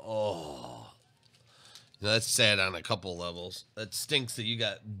 Oh. You know, that's sad on a couple levels. That stinks that you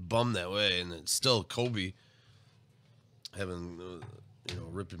got bummed that way, and it's still Kobe. Having,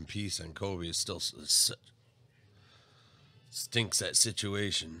 rip in peace on Kobe is still stinks that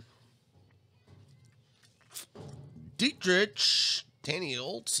situation. Dietrich, Danny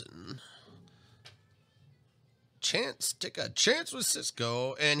Olson. Take a chance with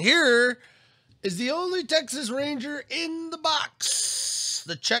Cisco. And here is the only Texas Ranger in the box.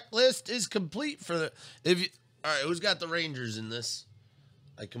 The checklist is complete for all right, who's got the Rangers in this?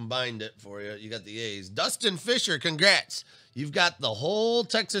 I combined it for you. You got the A's. Dustin Fisher, congrats. You've got the whole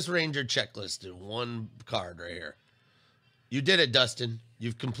Texas Ranger checklist in one card right here. You did it, Dustin.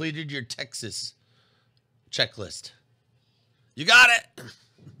 You've completed your Texas checklist. You got it.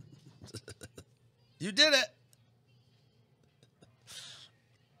 You did it.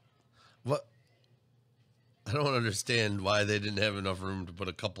 What? I don't understand why they didn't have enough room to put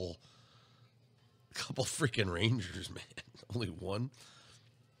a couple freaking Rangers, man. Only one.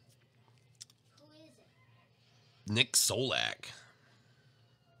 Who is it? Nick Solak.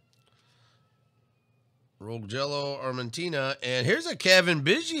 Rogue Jello, Armentina. And here's a Kevin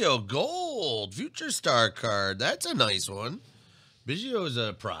Biggio gold future star card. That's a nice one. Biggio is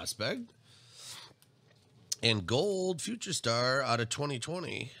a prospect. And gold future star out of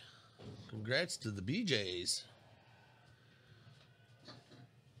 2020. Congrats to the BJs.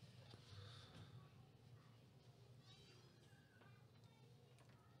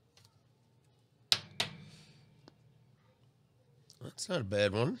 That's not a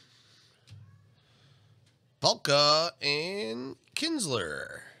bad one. Polka and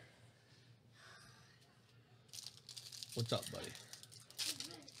Kinsler. What's up, buddy?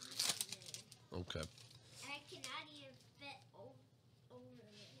 Okay. I cannot even fit over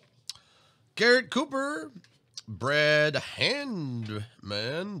there. Garrett Cooper, Brad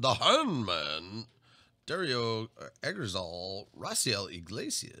Handman, the Handman, Dario Eggersall, Raciel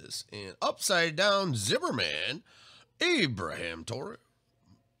Iglesias, and upside down Zimmerman, Abraham Torre,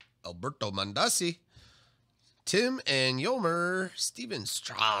 Alberto Mondesi, Tim and Yomer, Steven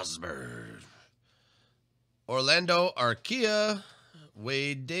Strasburg, Orlando Arcia,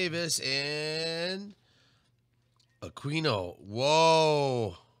 Wade Davis, and Aquino.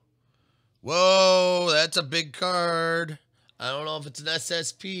 Whoa. Whoa, that's a big card. I don't know if it's an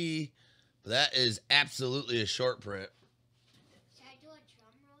SSP. But that is absolutely a short print. Should I do a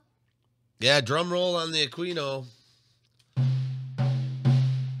drum roll? Yeah, drum roll on the Aquino.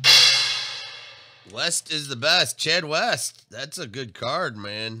 West is the best. Chad West. That's a good card,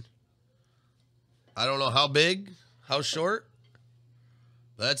 man. I don't know how big, how short.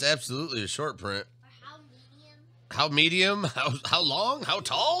 But that's absolutely a short print. Or how medium? How medium? How long? How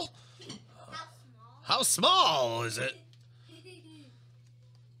tall? How small? How small is it?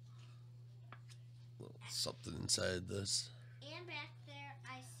 Something inside this. And back there,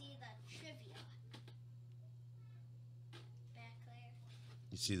 I see the trivia. Back there.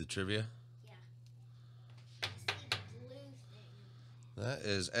 You see the trivia? Yeah. I see the blue thing. That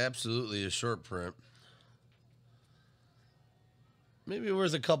is absolutely a short print. Maybe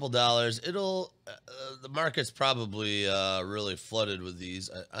worth a couple dollars. It'll. The market's probably really flooded with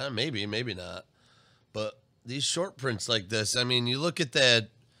these. Maybe not. But these short prints like this. I mean, you look at that.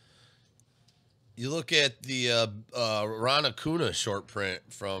 You look at the Ron Acuna short print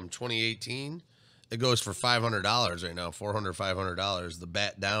from 2018. It goes for $500 right now. $400, $500. The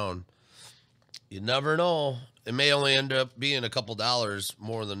bat down. You never know. It may only end up being a couple dollars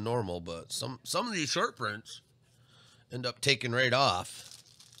more than normal, but some of these short prints end up taking right off.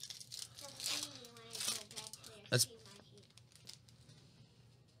 That's.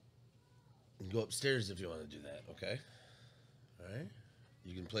 Go upstairs if you want to do that. Okay. All right.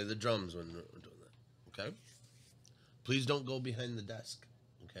 You can play the drums when we're doing that. Okay? Please don't go behind the desk.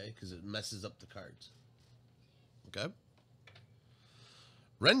 Okay? Because it messes up the cards. Okay?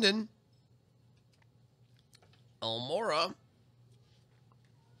 Rendon. Almora.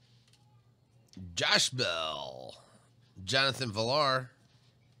 Josh Bell. Jonathan Villar.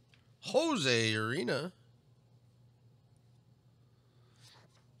 Jose Urena.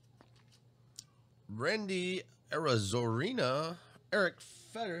 Randy Arizorina. Eric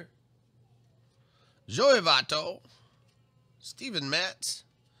Fetter. Joey Votto, Steven Matz,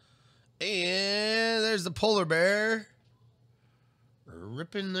 and there's the polar bear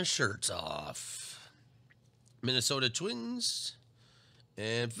ripping the shirts off. Minnesota Twins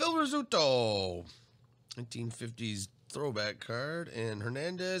and Phil Rizzuto, 1950s throwback card, and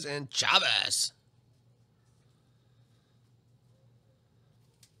Hernandez and Chavez.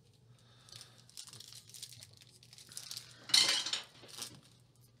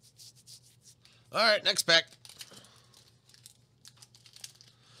 All right, next pack.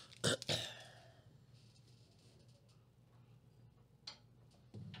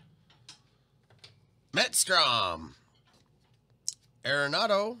 Matt Strom,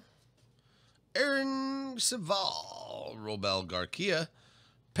 Arenado, Aaron Saval, Robel Garcia,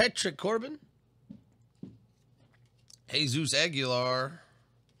 Patrick Corbin, Jesus Aguilar,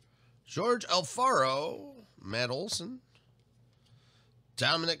 George Alfaro, Matt Olson,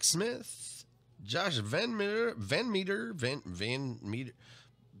 Dominic Smith, Josh Van Meter.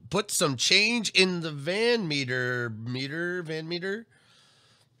 Put some change in the Van Meter.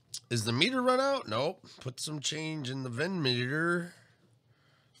 Is the meter run out? Nope. Put some change in the Van Meter.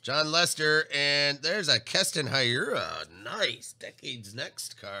 John Lester, and there's a Keston Hiura. Nice. Decade's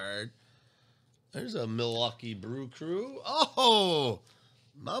Next card. There's a Milwaukee Brew Crew. Oh,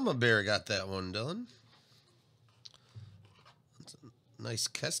 Mama Bear got that one, Dylan. That's a nice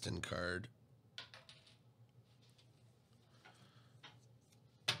Keston card.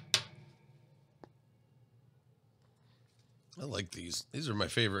 I like these. These are my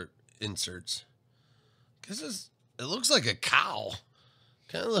favorite inserts. Because it looks like a cow.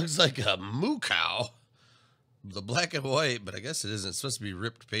 Kind of looks like a moo cow. The black and white, but I guess it isn't. It's supposed to be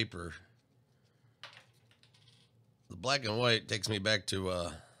ripped paper. The black and white takes me back to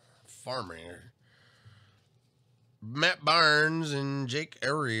farming. Matt Barnes and Jake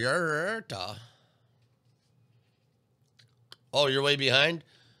Arrieta. Oh, you're way behind?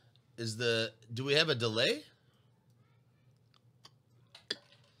 Do we have a delay?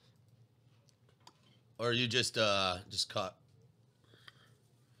 Or are you just caught?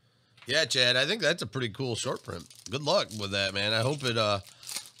 Yeah, Chad, I think that's a pretty cool short print. Good luck with that, man. I hope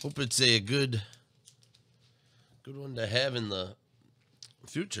it's a good one to have in the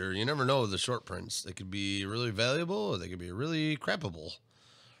future. You never know with the short prints. They could be really valuable or they could be really crappable.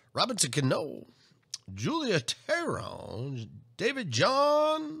 Robinson Cano, Julia Terron, David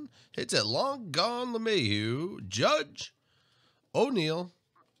John, hits at Long Gone LeMahieu, Judge, O'Neal,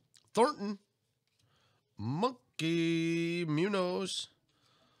 Thornton, Monkey Munoz,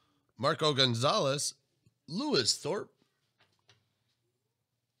 Marco Gonzalez, Lewis Thorpe.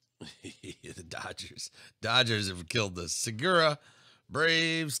 The Dodgers have killed this. Segura,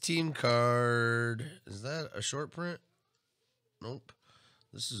 Braves, team card. Is that a short print? Nope.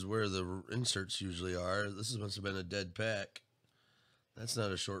 This is where the inserts usually are. This must have been a dead pack. That's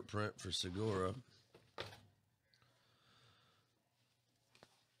not a short print for Segura.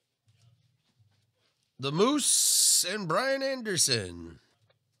 The Moose and Brian Anderson.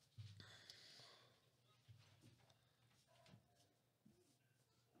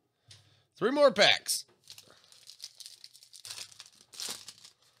 Three more packs.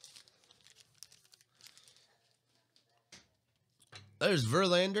 There's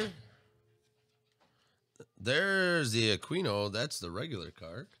Verlander. There's the Aquino. That's the regular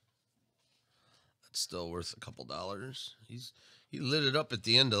card. That's still worth a couple dollars. He lit it up at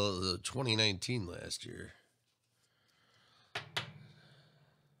the end of the 2019 last year.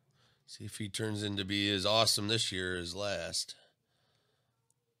 See if he turns into be as awesome this year as last.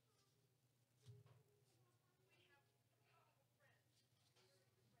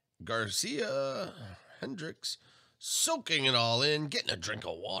 Garcia, Hendricks, soaking it all in, getting a drink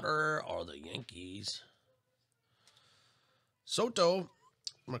of water, are the Yankees. Soto,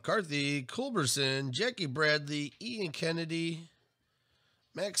 McCarthy, Culberson, Jackie Bradley, Ian Kennedy,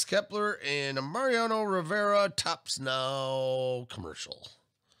 Max Kepler, and Mariano Rivera. Tops Now commercial.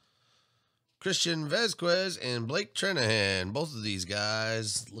 Christian Vasquez and Blake Trenahan. Both of these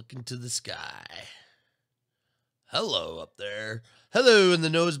guys looking to the sky. Hello up there. Hello in the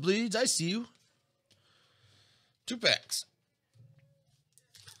nosebleeds. I see you. 2 packs.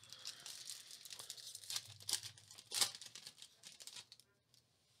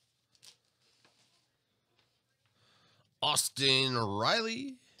 Austin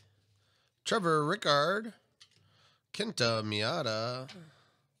Riley, Trevor Rickard, Kenta Miata,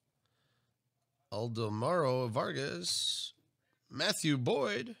 Aldemaro Vargas, Matthew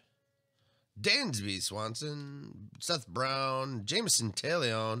Boyd, Dansby Swanson, Seth Brown, Jameson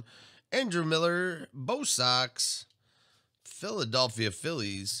Talion, Andrew Miller, Bo Sox, Philadelphia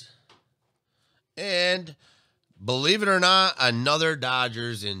Phillies, and, believe it or not, another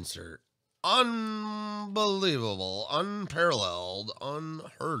Dodgers insert. Unbelievable, unparalleled,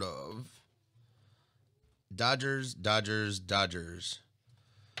 unheard of. Dodgers, Dodgers, Dodgers.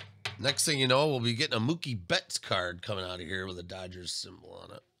 Next thing you know, we'll be getting a Mookie Betts card coming out of here with a Dodgers symbol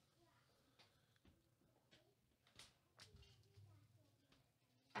on it.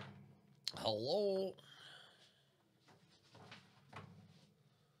 Hello.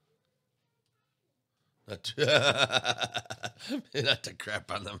 Not to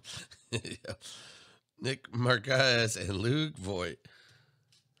crap on them. Nick Marquez and Luke Voigt.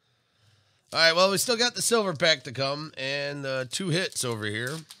 All right, well, we still got the silver pack to come and 2 hits over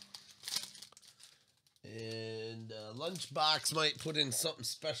here. And LunchBox might put in something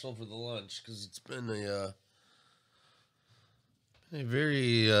special for the lunch because it's been a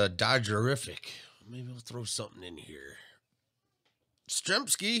very Dodgerific. Maybe we'll throw something in here.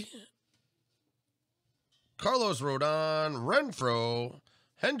 Stremski, Carlos Rodon, Renfroe,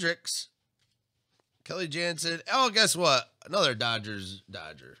 Hendricks, Kelly Jansen. Oh, guess what? Another Dodger.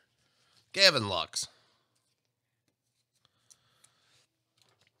 Gavin Lux.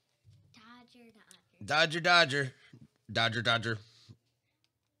 Dodger. The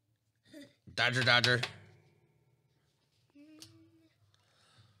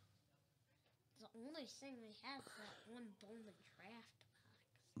only thing we have is that one Bowman draft box.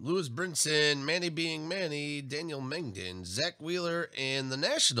 Lewis Brinson, Manny Being Manny, Daniel Mengden, Zach Wheeler, and the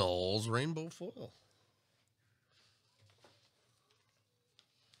Nationals Rainbow Foil.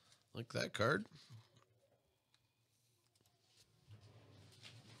 Like that card.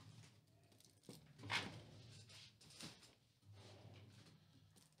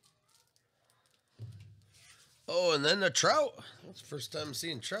 Oh, and then a Trout. That's the first time I'm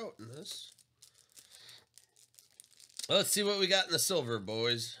seeing Trout in this. Let's see what we got in the silver,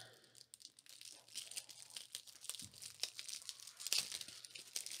 boys.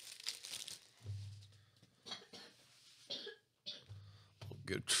 We'll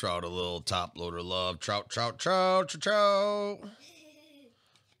give Trout a little top loader love. Trout.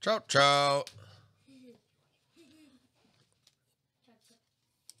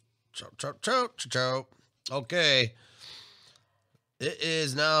 Okay. It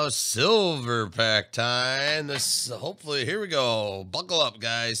is now silver pack time. This, hopefully, here we go. Buckle up,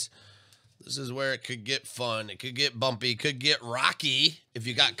 guys. This is where it could get fun. It could get bumpy. It could get rocky if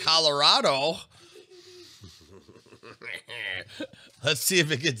you got Colorado. Let's see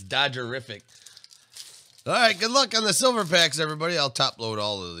if it gets Dodgerific. All right, good luck on the silver packs, everybody. I'll top load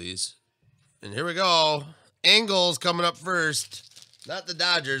all of these. And here we go. Angles coming up first. Not the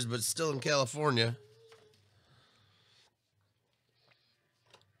Dodgers, but still in California.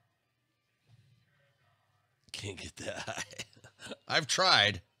 Can't get that high. I've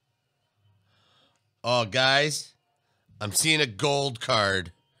tried. Oh, guys, I'm seeing a gold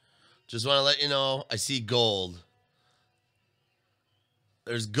card. Just want to let you know, I see gold.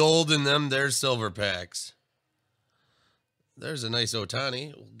 There's gold in them. There's silver packs. There's a nice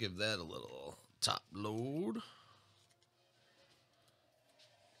Ohtani. We'll give that a little top load.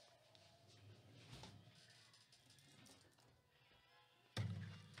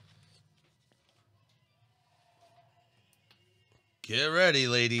 Get ready,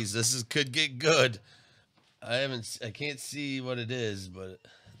 ladies. This could get good. I can't see what it is, but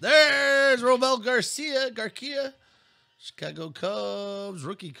there's Robel Garcia, Chicago Cubs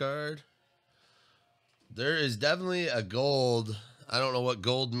rookie card. There is definitely a gold. I don't know what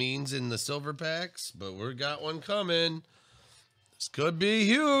gold means in the silver packs, but we got one coming. This could be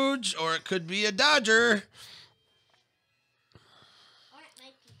huge, or it could be a Dodger. Or it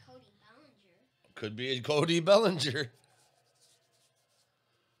might be Cody Bellinger. Could be a Cody Bellinger.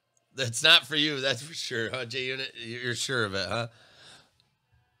 That's not for you, that's for sure, huh, J-Unit? You're sure of it, huh?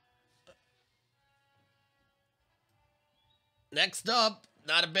 Next up,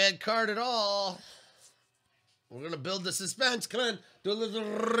 not a bad card at all. We're going to build the suspense. Come on. Do a little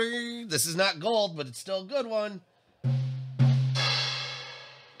ring. This is not gold, but it's still a good one.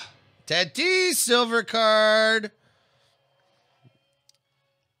 Tatis, silver card.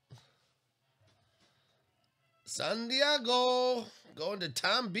 San Diego. Going to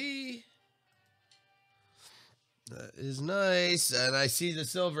Tom B. That is nice. And I see the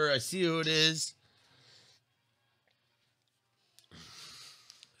silver. I see who it is.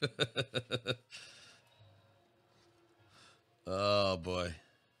 Oh, boy.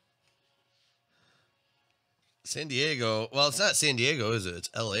 San Diego. Well, it's not San Diego, is it? It's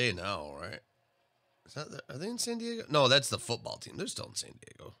L.A. now, right? It's not are they in San Diego? No, that's the football team. They're still in San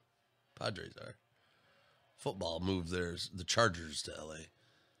Diego. Padres are. Football moved the Chargers to L.A.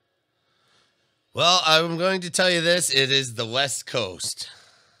 Well, I'm going to tell you this. It is the West Coast.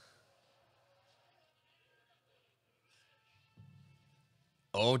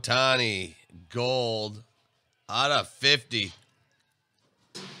 Ohtani, gold, out of 50.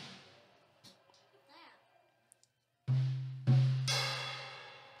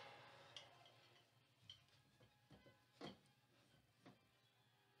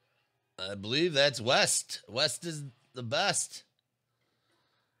 I believe that's West. West is the best.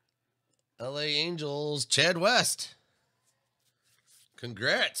 LA Angels, Chad West.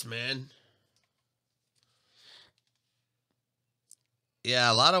 Congrats, man.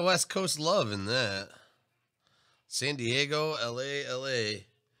 Yeah, a lot of West Coast love in that. San Diego, LA.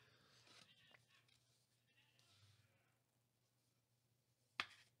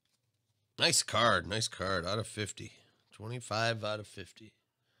 Nice card. Out of 50. 25 out of 50.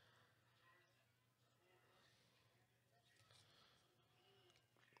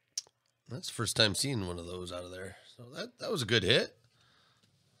 That's the first time seeing one of those out of there. So that was a good hit.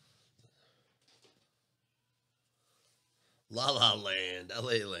 La La Land,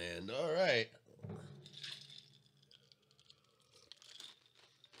 LA Land. All right.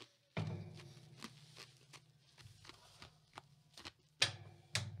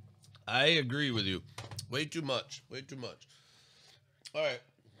 I agree with you. Way too much. All right.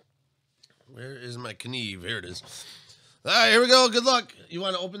 Where is my Knieve? Here it is. All right, here we go. Good luck. You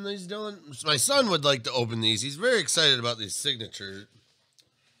want to open these, Dylan? My son would like to open these. He's very excited about these signatures.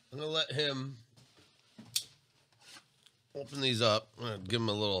 I'm going to let him open these up. I'm going to give him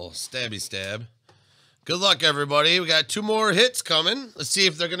a little stabby stab. Good luck, everybody. We got 2 more hits coming. Let's see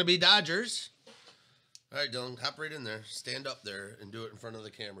if they're going to be Dodgers. All right, Dylan, hop right in there. Stand up there and do it in front of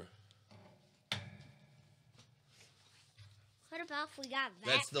the camera. What about if we got that?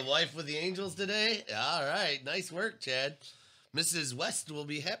 That's the wife with the Angels today? All right. Nice work, Chad. Mrs. West will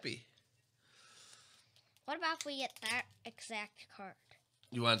be happy. What about if we get that exact card?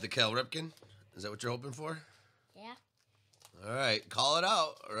 You want the Cal Ripken? Is that what you're hoping for? Yeah. All right. Call it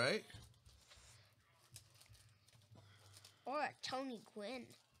out, all right? Or a Tony Gwynn.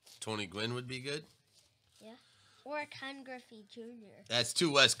 Tony Gwynn would be good? Yeah. Or a Ken Griffey Jr. That's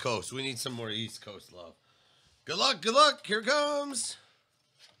too West Coast. We need some more East Coast love. Good luck, good luck. Here comes.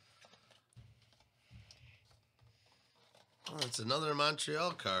 Oh, it's another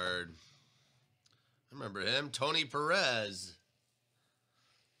Montreal card. I remember him. Tony Perez.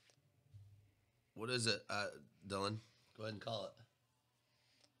 What is it, Dylan? Go ahead and call it.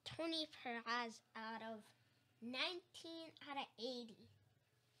 Tony Perez out of 19 out of 80.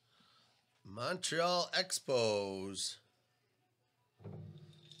 Montreal Expos.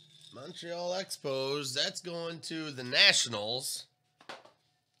 Montreal Expos. That's going to the Nationals.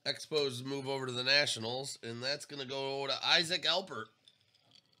 Expos move over to the Nationals, and that's going to go to Isaac Alpert.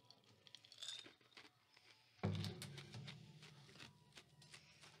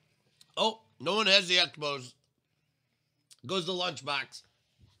 Oh, no one has the Expos. Goes to LunchBox.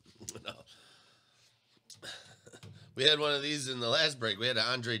 No. We had one of these in the last break. We had an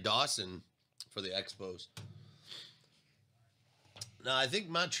Andre Dawson for the Expos. No, I think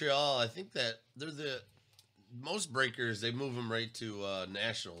Montreal, I think that they're the most breakers, they move them right to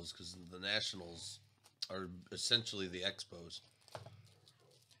Nationals because the Nationals are essentially the Expos.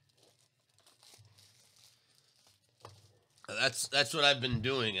 That's what I've been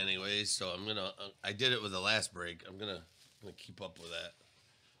doing anyways, so I did it with the last break. I'm gonna keep up with that.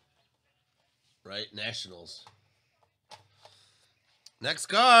 Right? Nationals. Next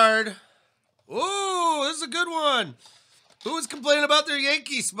card. Ooh, this is a good one. Who was complaining about their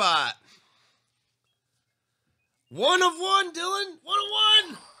Yankee spot? 1 of 1, Dylan. 1 of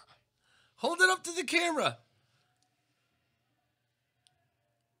 1. Hold it up to the camera.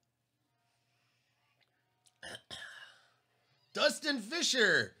 Dustin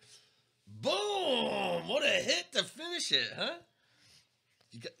Fisher. Boom. What a hit to finish it, huh?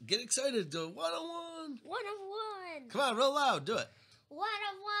 You get excited. Do it. 1 of 1. 1 of 1. Come on, real loud. Do it. 1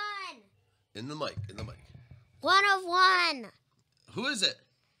 of 1. In the mic. In the mic. 1 of 1. Who is it?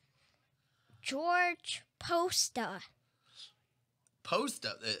 George Posta.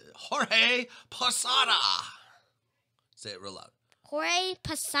 Posta. Jorge Posada. Say it real loud. Jorge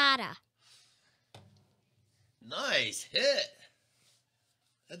Posada. Nice hit.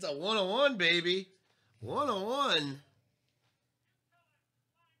 That's a 1 of 1, baby. 1 of 1.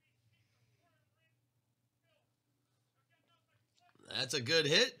 That's a good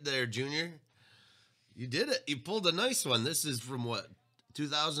hit there, Junior. You did it. You pulled a nice one. This is from what?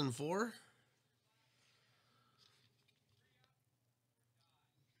 2004?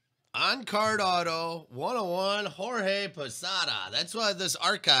 On card auto, 1 of 1, Jorge Posada. That's why this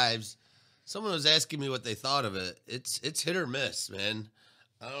archives. Someone was asking me what they thought of it. It's hit or miss, man.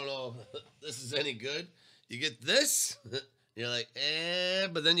 I don't know if this is any good. You get this, you're like,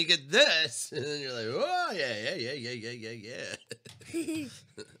 but then you get this, and then you're like, oh, yeah.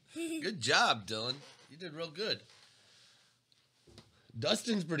 Good job, Dylan. You did real good.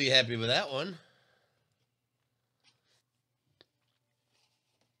 Dustin's pretty happy with that one.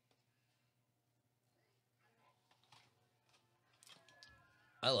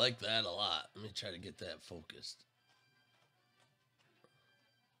 I like that a lot. Let me try to get that focused.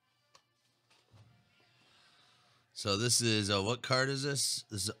 So this is, what card is this?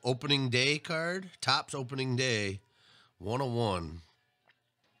 This is opening day card. Topps opening day. 1 of 1.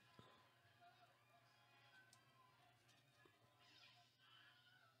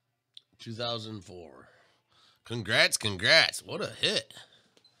 $2004. Congrats. What a hit.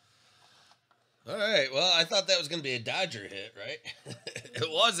 All right, well, I thought that was going to be a Dodger hit, right?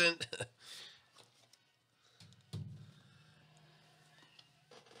 It wasn't.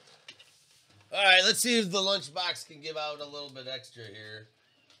 All right, let's see if the lunchbox can give out a little bit extra here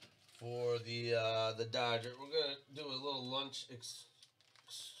for the Dodger. We're going to do a little lunch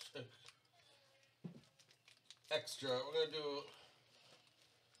extra. We're going to do...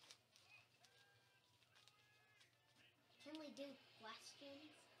 Can we do questions?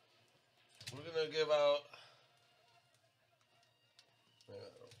 We're going to give out...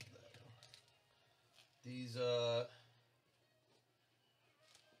 These, all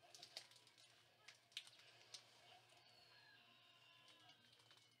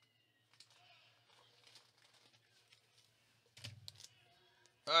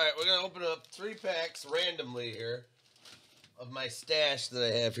right, we're going to open up 3 packs randomly here of my stash that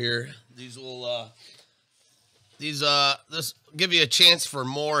I have here. These will, this give you a chance for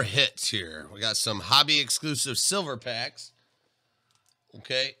more hits here. We got some hobby exclusive silver packs.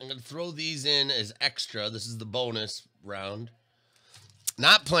 Okay, I'm going to throw these in as extra. This is the bonus round.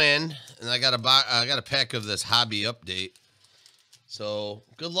 Not planned, and I got a pack of this hobby update. So,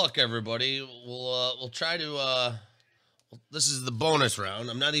 good luck everybody. We'll try to this is the bonus round.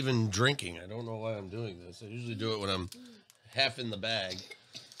 I'm not even drinking. I don't know why I'm doing this. I usually do it when I'm half in the bag.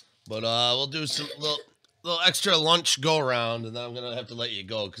 But we'll do some little extra lunch go around, and then I'm going to have to let you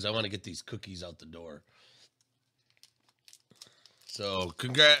go because I want to get these cookies out the door. So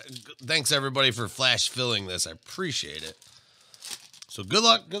thanks everybody for flash filling this. I appreciate it. So good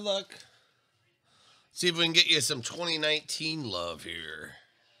luck, good luck. See if we can get you some 2019 love here.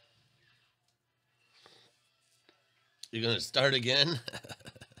 You're gonna start again?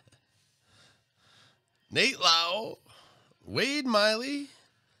 Nate Lau, Wade Miley,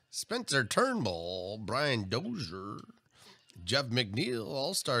 Spencer Turnbull, Brian Dozier, Jeff McNeil,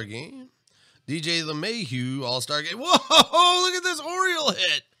 All-Star Game, DJ LeMahieu, All-Star Game. Whoa, look at this Oriole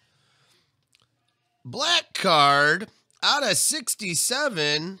hit. Black card out of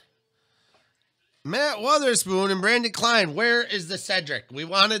 67. Matt Wotherspoon and Brandon Klein. Where is the Cedric? We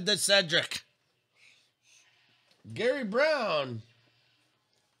wanted the Cedric. Gary Brown.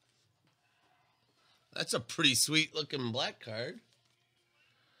 That's a pretty sweet looking black card.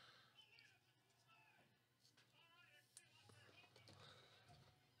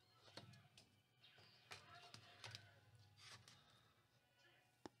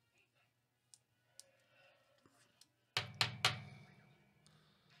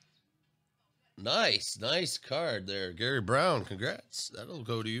 Nice card there. Gary Brown, congrats. That'll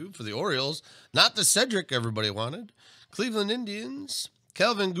go to you for the Orioles. Not the Cedric everybody wanted. Cleveland Indians,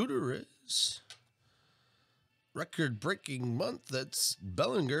 Calvin Gutierrez. Record-breaking month, that's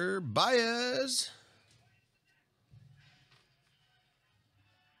Bellinger, Baez.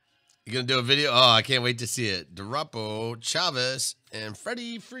 You gonna do a video? Oh, I can't wait to see it. Durapo, Chavez, and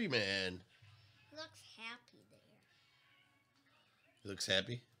Freddie Freeman. Looks happy there. He looks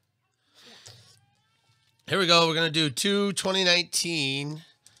happy? Here we go. We're going to do two 2019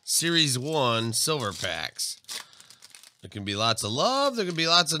 Series 1 silver packs. There can be lots of love. There can be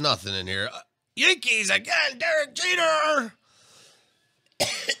lots of nothing in here. Yankees again. Derek Jeter.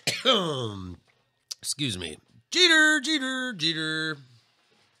 Excuse me. Jeter.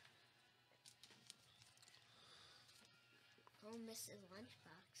 Oh, Mrs.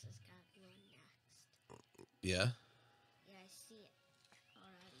 Lunchbox has got one next. Yeah. I see it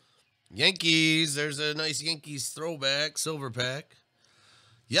already. Yankees. There's a nice Yankees throwback silver pack.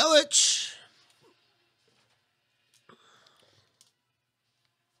 Yelich.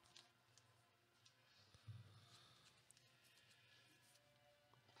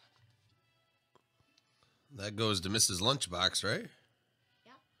 That goes to Mrs. Lunchbox, right?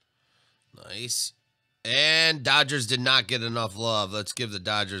 Yep. Nice. And Dodgers did not get enough love. Let's give the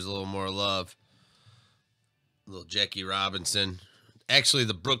Dodgers a little more love. A little Jackie Robinson. Actually,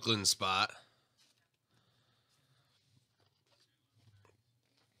 the Brooklyn spot.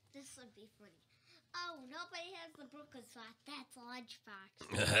 This would be funny. Oh, nobody has the Brooklyn spot. That's Lunchbox.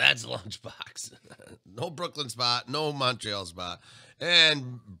 That's Lunchbox. No Brooklyn spot, no Montreal spot.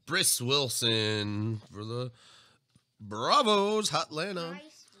 And Briss Wilson for the Bravos, Hotlanta.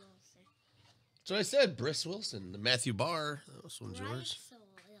 Bryce Wilson. So I said Briss Wilson, the Matthew Barr. This one's yours. Wilson.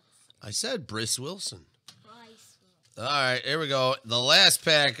 I said Briss Wilson. Bryce Wilson. All right, here we go. The last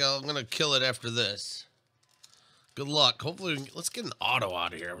pack, I'm going to kill it after this. Good luck. Hopefully, let's get an auto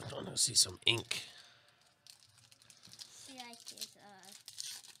out of here. I want to see some ink. See, I see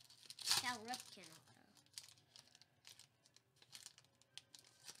Cal Ripken auto.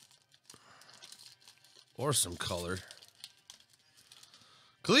 Or some color.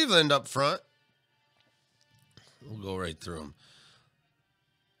 Cleveland up front. We'll go right through them.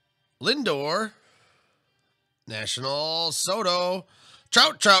 Lindor. National. Soto.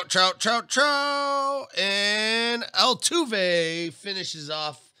 Trout. And Altuve finishes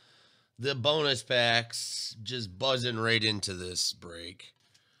off the bonus packs. Just buzzing right into this break.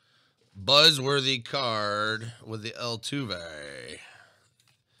 Buzzworthy card with the Altuve.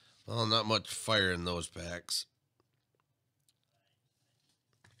 Well, not much fire in those packs.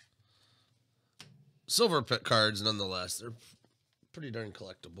 Silver pit cards, nonetheless. They're pretty darn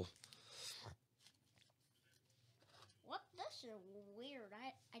collectible. What? This is weird.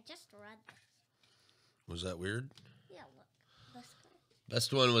 I just read this. Was that weird? Yeah, look. This card.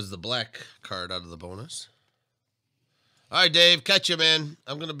 Best one was the black card out of the bonus. All right, Dave, catch you, man.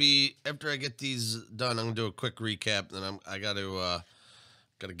 I'm gonna be after I get these done. I'm gonna do a quick recap. Then I gotta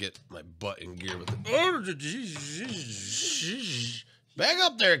get my butt in gear with it. Oh, back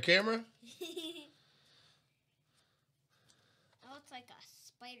up there, camera. Oh, it's like a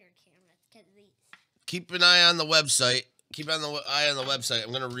spider camera. It's these. Keep an eye on the website. Keep an eye on the website.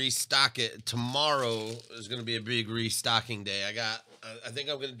 I'm gonna restock it tomorrow. Is gonna be a big restocking day. I think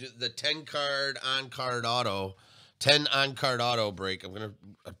I'm gonna do the 10 card on card auto. 10 on-card auto break. I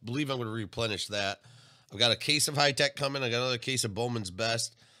believe I'm going to replenish that. I've got a case of High Tech coming. I got another case of Bowman's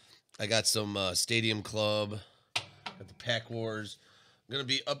Best. I got some Stadium Club. Got the Pack Wars. I'm going to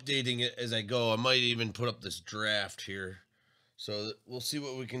be updating it as I go. I might even put up this draft here So we'll see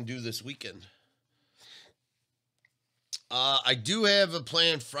what we can do this weekend. I do have a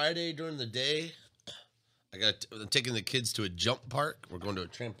plan Friday during the day. I'm taking the kids to a jump park. We're going to a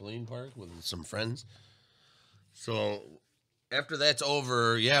trampoline park with some friends. So after that's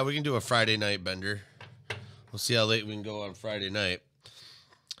over, yeah, we can do a Friday night bender. We'll see how late we can go on Friday night.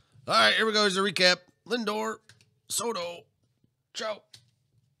 All right, here we go. Here's a recap. Lindor, Soto, Trout,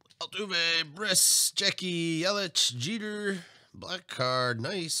 Altuve, Briss, Jackie, Yelich, Jeter, black card,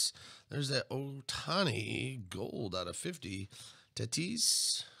 nice. There's that Ohtani gold out of 50.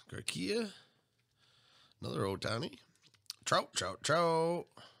 Tatis, Garcia, another Ohtani. Trout.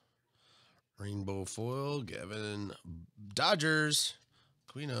 Rainbow foil, Gavin, Dodgers,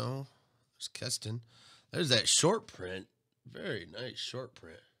 Quino, there's Keston. There's that short print. Very nice short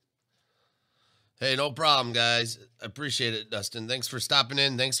print. Hey, no problem, guys. I appreciate it, Dustin. Thanks for stopping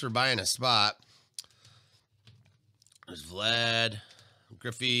in. Thanks for buying a spot. There's Vlad,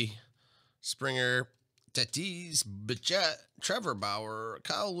 Griffey, Springer, Tatis, Bichette, Trevor Bauer,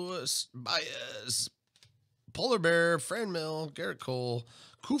 Kyle Lewis, Baez, Polar Bear, Franmil, Garrett Cole,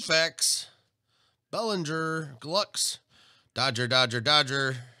 Koufax, Bellinger, Glux,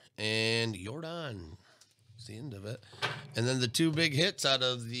 Dodger, and Jordan. That's the end of it. And then the two big hits out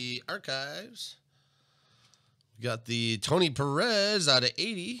of the archives. We got the Tony Perez out of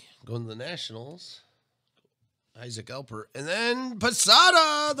 80, going to the Nationals. Isaac Alpert. And then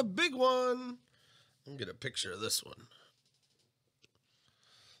Posada, the big one. I'll get a picture of this one.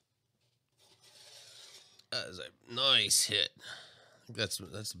 That is a nice hit. I think that's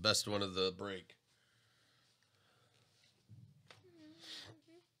the best one of the break.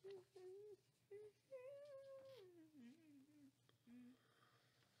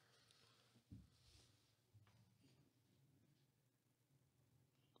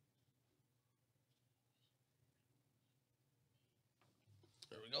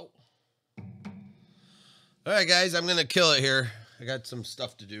 There we go. All right, guys, I'm going to kill it here. I got some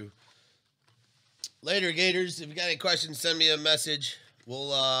stuff to do. Later, Gators. If you got any questions, send me a message.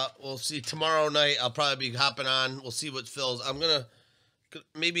 We'll see tomorrow night. I'll probably be hopping on. We'll see what fills. I'm going to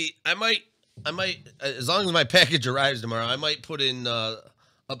I might, as long as my package arrives tomorrow, I might put in,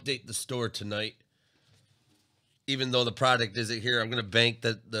 update the store tonight. Even though the product isn't here, I'm going to bank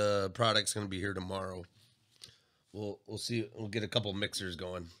that the product's going to be here tomorrow. We'll see. We'll get a couple mixers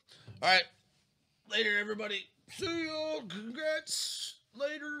going. All right. Later, everybody. See you. Congrats.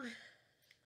 Later.